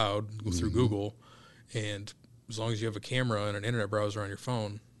in the cloud through Google, and as long as you have a camera and an internet browser on your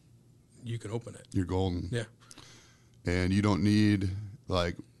phone, you can open it. You're golden. Yeah. And you don't need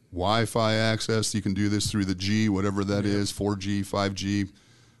like Wi-Fi access. You can do this through the G, whatever that is, 4G, 5G.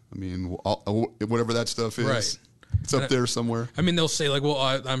 I mean, whatever that stuff is. Right. It's up there somewhere. I mean, they'll say like, well,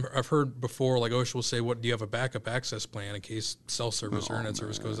 I've heard before, like OSHA will say, what do you have a backup access plan in case cell service or internet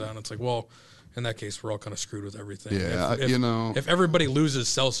service goes out? And it's like, well, in that case, we're all kind of screwed with everything. Yeah, if everybody loses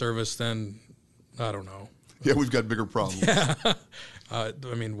cell service, then I don't know. Yeah, we've got bigger problems. I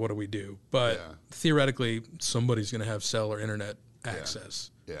mean, what do we do? But theoretically, somebody's going to have cell or internet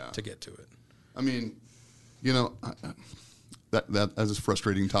access to get to it. I mean, that is a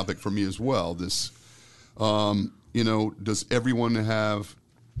frustrating topic for me as well. This, does everyone have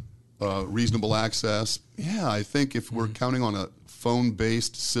reasonable access? Yeah, I think if we're counting on a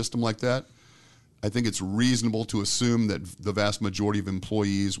phone-based system like that, I think it's reasonable to assume that the vast majority of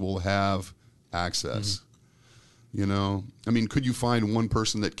employees will have access. I mean, could you find one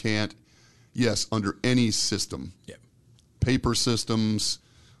person that can't? Yes, under any system. Yeah. Paper systems,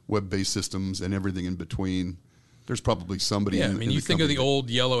 web-based systems, and everything in between. There's probably somebody. Yeah, in, I mean, in you the think of the company old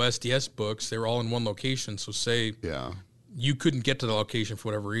yellow SDS books; they were all in one location. So, say you couldn't get to the location for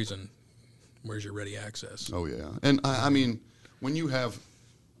whatever reason, where's your ready access? Oh yeah, and I mean, when you have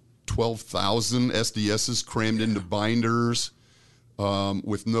 12,000 SDSs crammed into binders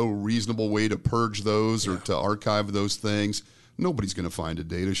with no reasonable way to purge those or to archive those things, nobody's going to find a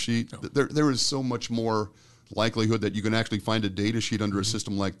data sheet. No. There is so much more likelihood that you can actually find a data sheet under a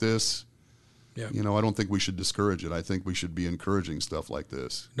system like this, Yeah. I don't think we should discourage it. I think we should be encouraging stuff like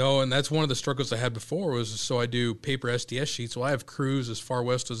this. No, and that's one of the struggles I had before was, so I do paper SDS sheets. Well, I have crews as far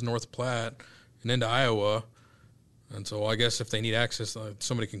west as North Platte and into Iowa. And so I guess if they need access,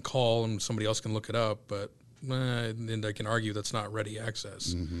 somebody can call and somebody else can look it up. But then I can argue that's not ready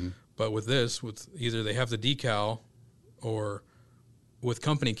access. Mm-hmm. But with this, with either they have the decal or with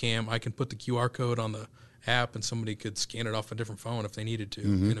Company Cam, I can put the QR code on the app and somebody could scan it off a different phone if they needed to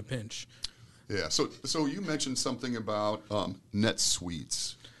in a pinch. Yeah. So you mentioned something about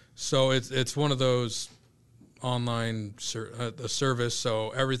NetSuites. So it's one of those online a service. So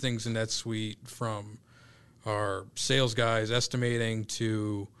everything's in NetSuite, from our sales guys estimating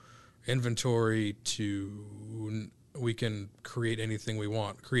to inventory to we can create anything we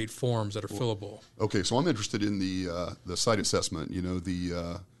want, create forms that are fillable. Okay, so I'm interested in the site assessment.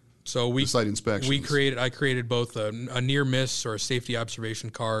 So the site inspections. I created both a near miss or a safety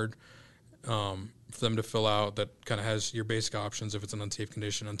observation card for them to fill out that kind of has your basic options if it's an unsafe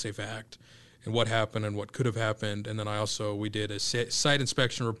condition, unsafe act, and what happened and what could have happened. And then we did a site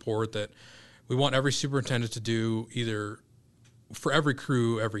inspection report that we want every superintendent to do either for every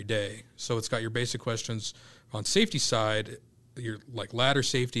crew every day. So it's got your basic questions on safety side. Your like ladder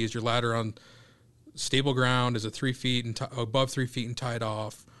safety, is your ladder on stable ground? Is it 3 feet and above 3 feet and tied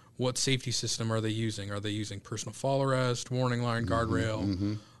off? What safety system are they using? Are they using personal fall arrest, warning line,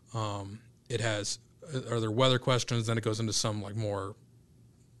 guardrail? It has, are there weather questions? Then it goes into some like more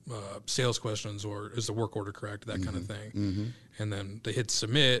sales questions, or is the work order correct? That kind of thing. And then they hit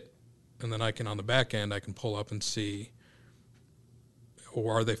submit, and then I can, on the back end, I can pull up and see,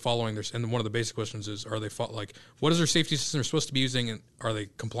 or are they following their, and one of the basic questions is, are they, what is their safety system they're supposed to be using, and are they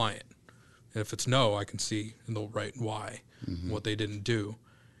compliant? And if it's no, I can see, and they'll write why, what they didn't do.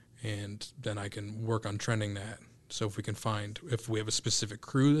 And then I can work on trending that. So if we can find, if we have a specific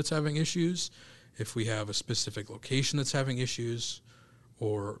crew that's having issues, if we have a specific location that's having issues,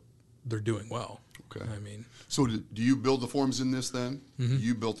 or they're doing well. Okay. I mean, so do you build the forms in this then?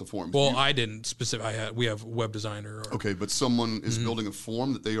 You built the forms. Well, I didn't we have a web designer. Okay, but someone is building a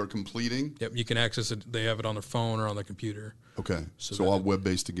form that they are completing? Yep, you can access it. They have it on their phone or on their computer. Okay, so all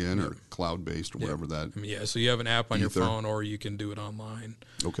web-based again, or cloud-based, or whatever that. I mean, yeah, so you have an app on your phone, or you can do it online.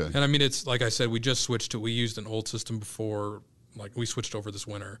 Okay. And I mean, it's like I said, we just switched to, we used an old system before, like we switched over this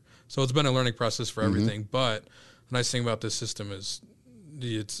winter. So it's been a learning process for everything. But the nice thing about this system is,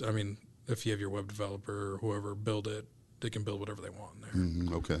 I mean, if you have your web developer or whoever build it, they can build whatever they want in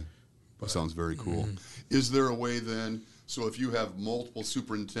there. Okay. That sounds very cool. Is there a way then, so if you have multiple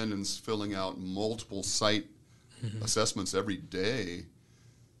superintendents filling out multiple site assessments every day,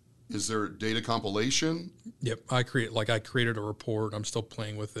 is there data compilation? Yep, I created a report. I'm still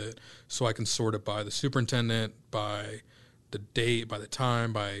playing with it, so I can sort it by the superintendent, by the date, by the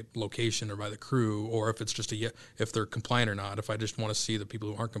time, by location, or by the crew, or if it's just if they're compliant or not. If I just want to see the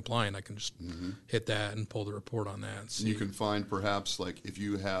people who aren't compliant, I can just hit that and pull the report on that. And you can find perhaps like if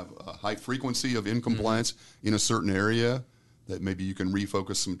you have a high frequency of incompliance in a certain area, that maybe you can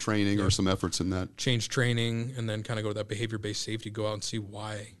refocus some training or some efforts in that. Change training, and then kind of go to that behavior-based safety, go out and see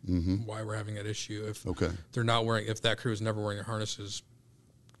why we're having that issue. If they're not wearing, if that crew is never wearing their harnesses,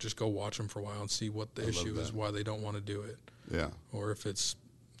 just go watch them for a while and see what the issue is, why they don't want to do it. Yeah. Or if it's,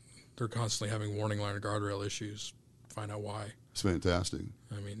 they're constantly having warning line or guardrail issues, find out why. It's fantastic.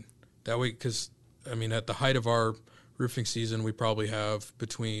 I mean, that way, because, I mean, at the height of our roofing season, we probably have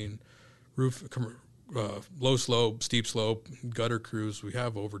between low slope, steep slope, gutter crews, we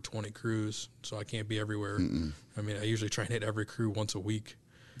have over 20 crews, so I can't be everywhere. I mean, I usually try and hit every crew once a week.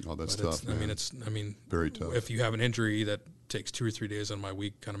 Oh, that's tough, man. I mean, very tough. If you have an injury, that takes 2 or 3 days on my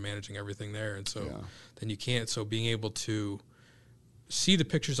week, kind of managing everything there, and so then you can't. So being able to see the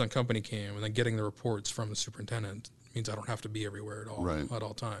pictures on Company Cam and then getting the reports from the superintendent means I don't have to be everywhere at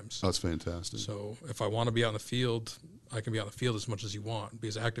all times. That's fantastic. So if I want to be out in the field, I can be out in the field as much as you want, be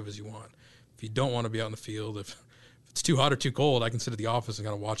as active as you want. If you don't want to be out in the field, if it's too hot or too cold, I can sit at the office and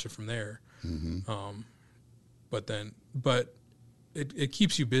kind of watch it from there. But it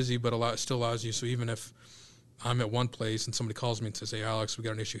keeps you busy, but still allows you. So even if I'm at one place and somebody calls me and says, "Hey, Alex, we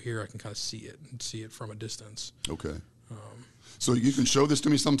got an issue here," I can kind of see it from a distance. Okay. So you can show this to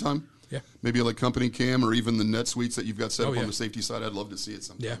me sometime? Yeah. Maybe like Company Cam or even the NetSuites that you've got set up on the safety side. I'd love to see it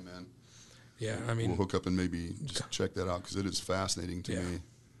sometime, man. Yeah, I mean, we'll hook up and maybe just check that out because it is fascinating to me.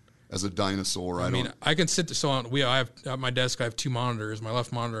 As a dinosaur, I can sit. I have at my desk. I have 2 monitors. My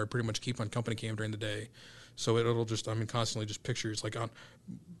left monitor I pretty much keep on Company Cam during the day, so it'll just. I mean, constantly just pictures. Like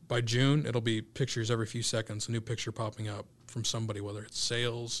by June, it'll be pictures every few seconds. A new picture popping up from somebody, whether it's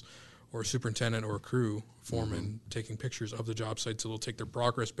sales or a superintendent or a crew foreman taking pictures of the job site. So they'll take their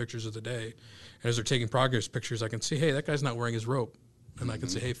progress pictures of the day. And as they're taking progress pictures, I can see, hey, that guy's not wearing his rope. And I can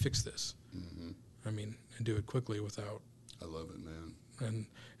say, hey, fix this. I mean, and do it quickly without. I love it, man.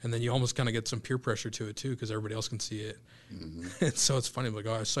 And then you almost kind of get some peer pressure to it too, because everybody else can see it. And so it's funny, like,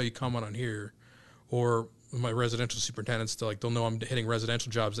 oh, I saw you comment on here. Or my residential superintendents, they'll know I'm hitting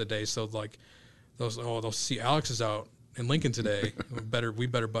residential jobs that day. So like, they'll see Alex is out in Lincoln today. we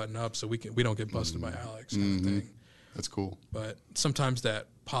better button up so we don't get busted by Alex kind of thing. That's cool. But sometimes that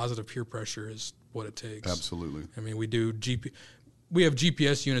positive peer pressure is what it takes. Absolutely. I mean, we have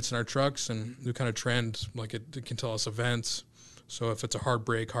GPS units in our trucks, and we kind of trend, like it can tell us events. So if it's a hard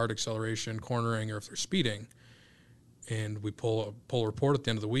brake, hard acceleration, cornering, or if they're speeding, and we pull a report at the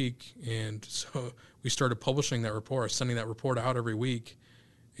end of the week. And so we started publishing that report, sending that report out every week.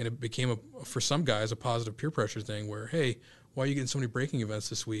 And it became, for some guys, a positive peer pressure thing where, hey, why are you getting so many braking events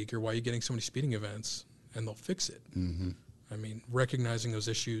this week? Or why are you getting so many speeding events? And they'll fix it. I mean, recognizing those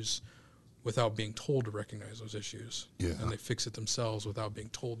issues without being told to recognize those issues. Yeah. And they fix it themselves without being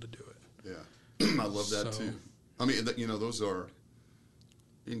told to do it. Yeah. I love that too. I mean, those are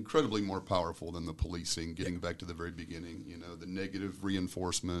incredibly more powerful than the policing, getting back to the very beginning, the negative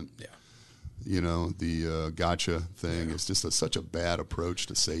reinforcement. Yeah. The gotcha thing is just such a bad approach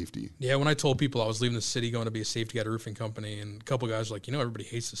to safety. Yeah, when I told people I was leaving the city going to be a safety guy at a roofing company, and a couple guys were like, everybody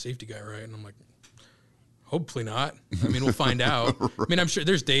hates the safety guy, right? And I'm like, hopefully not. I mean, we'll find out. Right. I mean, I'm sure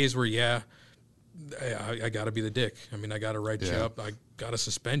there's days where, I got to be the dick. I mean, I got to write you up. I got to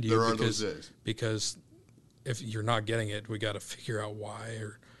suspend you. There are those days. Because if you're not getting it, we got to figure out why,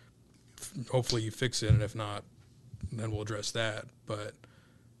 or hopefully you fix it, and if not, then we'll address that. But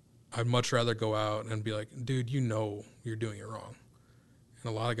I'd much rather go out and be like, dude, you're doing it wrong.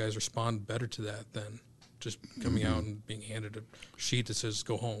 And a lot of guys respond better to that than just coming out and being handed a sheet that says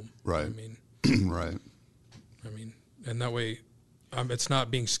go home. Right. I mean, right. I mean, and that way it's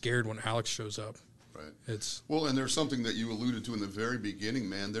not being scared when Alex shows up. Right. And there's something that you alluded to in the very beginning,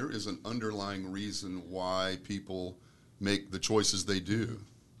 man. There is an underlying reason why people make the choices they do.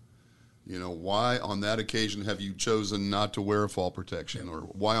 Why on that occasion have you chosen not to wear a fall protection? Or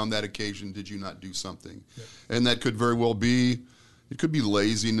why on that occasion did you not do something? And that could very well be, it could be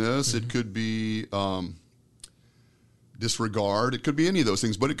laziness. It could be disregard. It could be any of those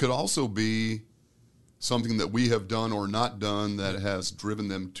things. But it could also be something that we have done or not done that has driven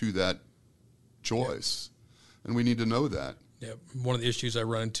them to that choice. And we need to know that. Yeah. One of the issues I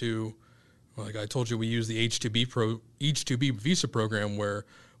run into, like I told you, we use the H-2B visa program where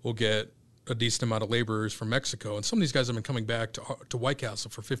we'll get a decent amount of laborers from Mexico. And some of these guys have been coming back to White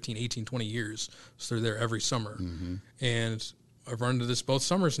Castle for 15, 18, 20 years. So they're there every summer. And I've run into this both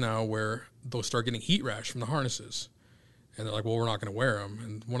summers now where they'll start getting heat rash from the harnesses. And they're like, well, we're not going to wear them.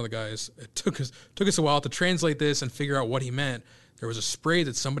 And one of the guys, it took us a while to translate this and figure out what he meant. There was a spray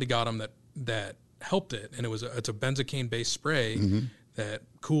that somebody got him that helped it. And it's a benzocaine-based spray that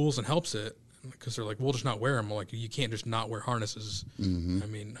cools and helps it. Because they're like, we'll just not wear them. I'm like, you can't just not wear harnesses. I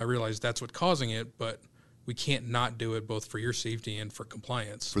mean, I realize that's what's causing it, but we can't not do it both for your safety and for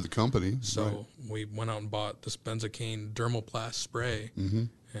compliance. For the company. So we went out and bought this benzocaine dermoplast spray,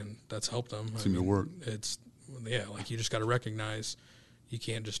 and that's helped them. Seemed to work. Like you just got to recognize you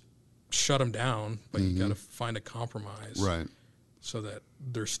can't just shut them down, but you got to find a compromise. Right. So that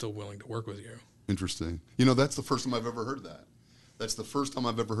they're still willing to work with you. Interesting. That's the first time I've ever heard that. That's the first time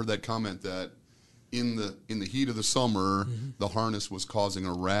I've ever heard that comment that in the heat of the summer, the harness was causing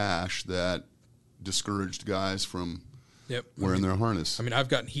a rash that discouraged guys from wearing their harness. I mean, I've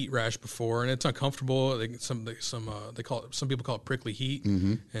gotten heat rash before, and it's uncomfortable. Some people call it prickly heat,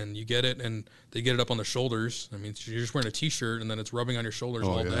 and you get it, and they get it up on their shoulders. I mean, you're just wearing a T-shirt, and then it's rubbing on your shoulders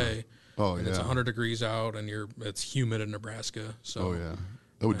all day. And it's 100 degrees out, and it's humid in Nebraska. So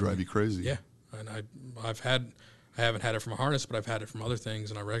that would drive you crazy. Yeah, and I haven't had it from a harness, but I've had it from other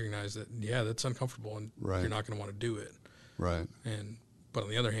things, and I recognize that, that's uncomfortable, and you're not going to want to do it. Right. But on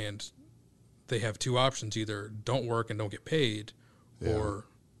the other hand, they have two options: either don't work and don't get paid, or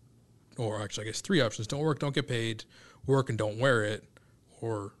actually, I guess 3 options: don't work, don't get paid, work and don't wear it,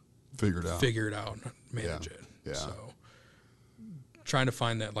 or figure it out, manage it. Yeah. So trying to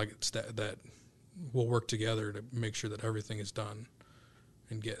find that, that we'll work together to make sure that everything is done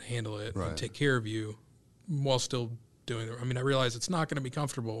and handle it and take care of you, while still doing it. I mean, I realize it's not going to be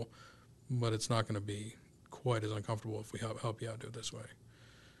comfortable, but it's not going to be quite as uncomfortable if we help you out do it this way.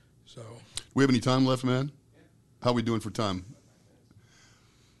 So, we have any time left, man? How are we doing for time?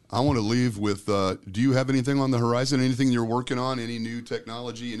 I want to leave with, do you have anything on the horizon, anything you're working on, any new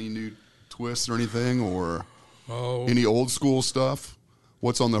technology, any new twists or anything, or any old school stuff?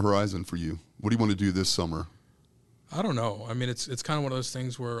 What's on the horizon for you? What do you want to do this summer? I don't know. I mean, it's kind of one of those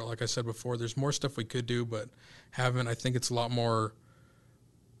things where, like I said before, there's more stuff we could do, but haven't. I think it's a lot more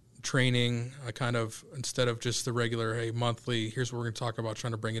training. I kind of, instead of just the regular, hey, monthly, here's what we're going to talk about,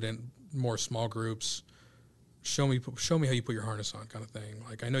 trying to bring it in more small groups. Show me how you put your harness on, kind of thing.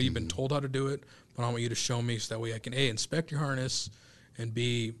 Like, I know you've been told how to do it, but I want you to show me so that way I can A, inspect your harness, and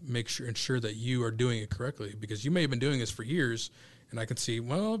B, ensure that you are doing it correctly, because you may have been doing this for years, and I can see,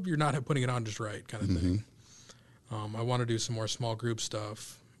 well, you're not putting it on just right, kind of thing. I want to do some more small group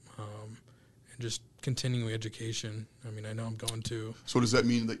stuff, and just continuing education. I mean, I know I'm going to. So does that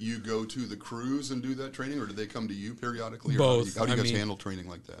mean that you go to the crews and do that training, or do they come to you periodically? Both. Or how do you guys handle training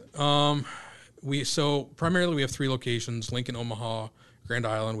like that? So primarily we have 3 locations: Lincoln, Omaha, Grand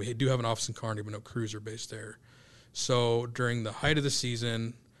Island. We do have an office in Kearney, but no crews are based there. So during the height of the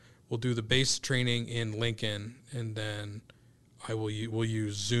season, we'll do the base training in Lincoln, and then we'll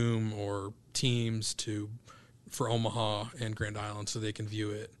use Zoom or Teams for Omaha and Grand Island so they can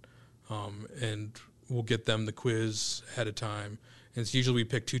view it. And we'll get them the quiz ahead of time. And it's usually we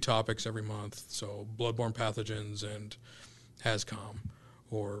pick 2 topics every month, so bloodborne pathogens and HAZCOM,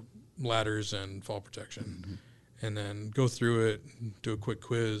 or ladders and fall protection, and then go through it, do a quick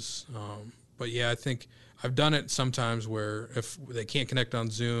quiz. But yeah, I think I've done it sometimes where if they can't connect on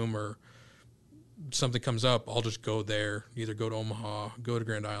Zoom or something comes up, I'll just go there, either go to Omaha, go to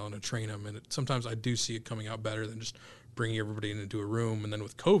Grand Island and train them. And sometimes I do see it coming out better than just bringing everybody into a room. And then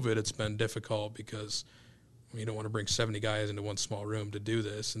with COVID, it's been difficult because you don't want to bring 70 guys into one small room to do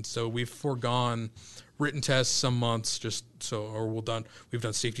this. And so we've foregone written tests some months we've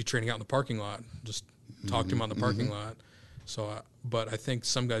done safety training out in the parking lot, just talk to them on the parking lot. So, but I think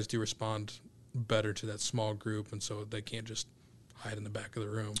some guys do respond better to that small group, and so they can't just hide in the back of the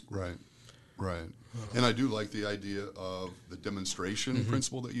room. Right. And I do like the idea of the demonstration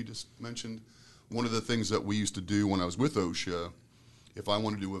principle that you just mentioned. One of the things that we used to do when I was with OSHA, if I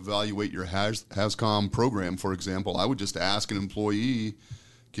wanted to evaluate your HAZCOM program, for example, I would just ask an employee,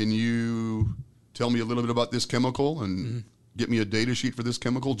 can you tell me a little bit about this chemical and get me a data sheet for this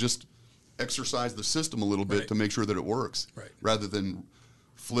chemical? Just exercise the system a little bit to make sure that it works, rather than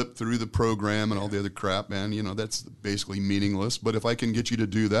flip through the program and all the other crap, man. You know, that's basically meaningless. But if I can get you to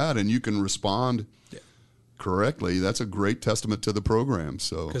do that and you can respond correctly, that's a great testament to the program.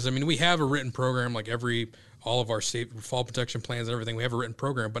 So, because I mean, we have a written program, like all of our fall protection plans and everything. We have a written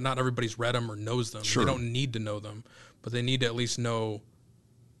program, but not everybody's read them or knows them. They don't need to know them, but they need to at least know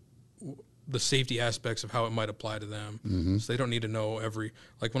the safety aspects of how it might apply to them. So they don't need to know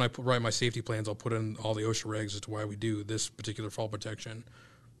like when I write my safety plans, I'll put in all the OSHA regs as to why we do this particular fall protection.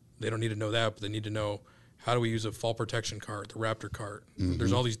 They don't need to know that, but they need to know, how do we use a fall protection cart, the Raptor cart?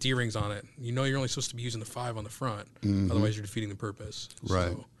 There's all these D-rings on it. You know, you're only supposed to be using the 5 on the front. Otherwise, you're defeating the purpose.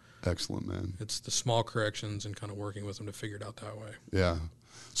 Right. So excellent, man. it's the small corrections and kind of working with them to figure it out that way. Yeah.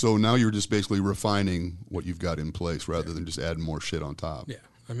 So now you're just basically refining what you've got in place rather than just adding more shit on top. Yeah.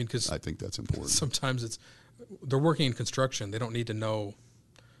 I mean, because I think that's important. Sometimes they're working in construction. They don't need to know.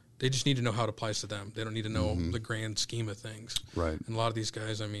 They just need to know how it applies to them. They don't need to know the grand scheme of things. Right. And a lot of these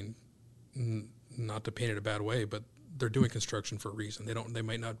guys, I mean, not to paint it a bad way, but they're doing construction for a reason. They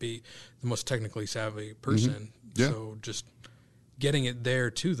might not be the most technically savvy person. Yeah. So just getting it there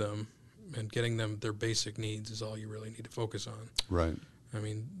to them and getting them their basic needs is all you really need to focus on. Right. I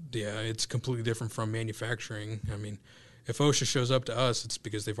mean, yeah, it's completely different from manufacturing. I mean, if OSHA shows up to us, it's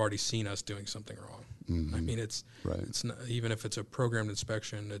because they've already seen us doing something wrong. I mean, it's not, even if it's a programmed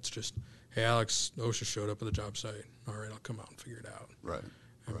inspection, it's just, hey, Alex, OSHA showed up at the job site. All right, I'll come out and figure it out. Right.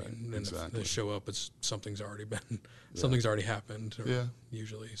 I mean, and if they show up, something's already happened.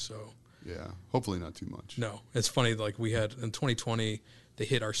 Usually, so. Yeah, hopefully not too much. No, it's funny. Like we had in 2020, they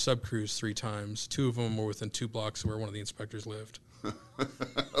hit our sub crews 3 times. 2 of them were within 2 blocks of where one of the inspectors lived.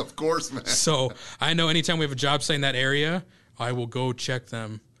 Of course, man. So I know anytime we have a job site in that area, I will go check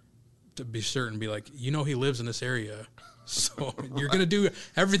them to be certain, be like, he lives in this area. So you're going to do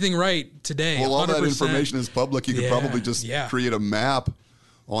everything right today. Well, 100%. all that information is public. You could probably just create a map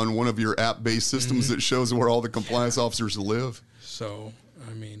on one of your app-based systems that shows where all the compliance officers live. So,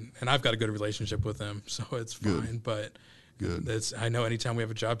 I mean, and I've got a good relationship with them, so it's fine. But I know anytime we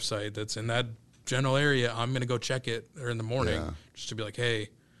have a job site that's in that general area, I'm going to go check it in the morning just to be like, hey,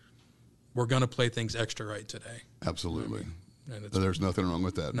 we're going to play things extra right today. Absolutely. And there's nothing wrong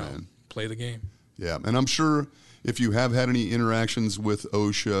with that, man. Play the game. Yeah, and I'm sure if you have had any interactions with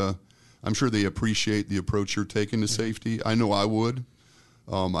OSHA, I'm sure they appreciate the approach you're taking to safety. I know I would.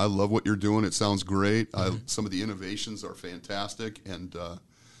 I love what you're doing. It sounds great. Some of the innovations are fantastic, and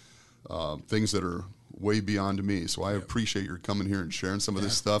things that are way beyond me. So I appreciate your coming here and sharing some of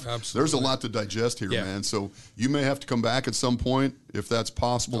this stuff. Absolutely. There's a lot to digest here, man. So you may have to come back at some point if that's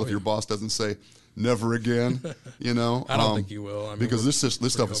possible. If your boss doesn't say never again, I don't think you will. I mean, because this stuff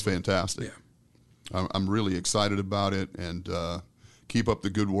is open. fantastic. Yeah. I'm really excited about it, and keep up the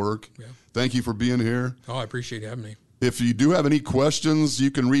good work. Yeah. Thank you for being here. Oh, I appreciate you having me. If you do have any questions, you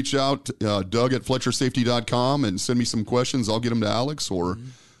can reach out, Doug at FletcherSafety.com, and send me some questions. I'll get them to Alex, or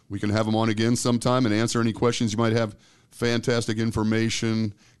we can have him on again sometime and answer any questions you might have. Fantastic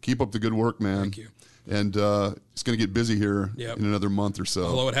information. Keep up the good work, man. Thank you. And it's going to get busy here in another month or so.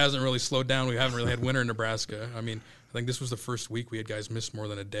 Although it hasn't really slowed down. We haven't really had winter in Nebraska. I mean, I think this was the first week we had guys miss more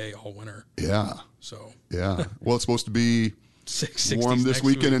than a day all winter. Yeah. So. Yeah. Well, it's supposed to be 60s warm this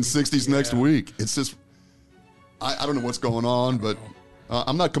weekend and 60s next week. It's just, I don't know what's going on, but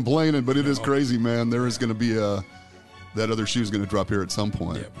I'm not complaining, but it is crazy, man. There is going to be that other shoe is going to drop here at some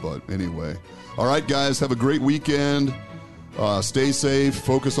point. Yep. But anyway. All right, guys, have a great weekend. Stay safe,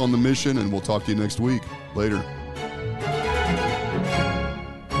 focus on the mission, and we'll talk to you next week. Later.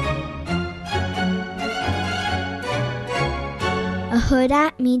 A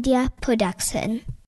Huda Media Production.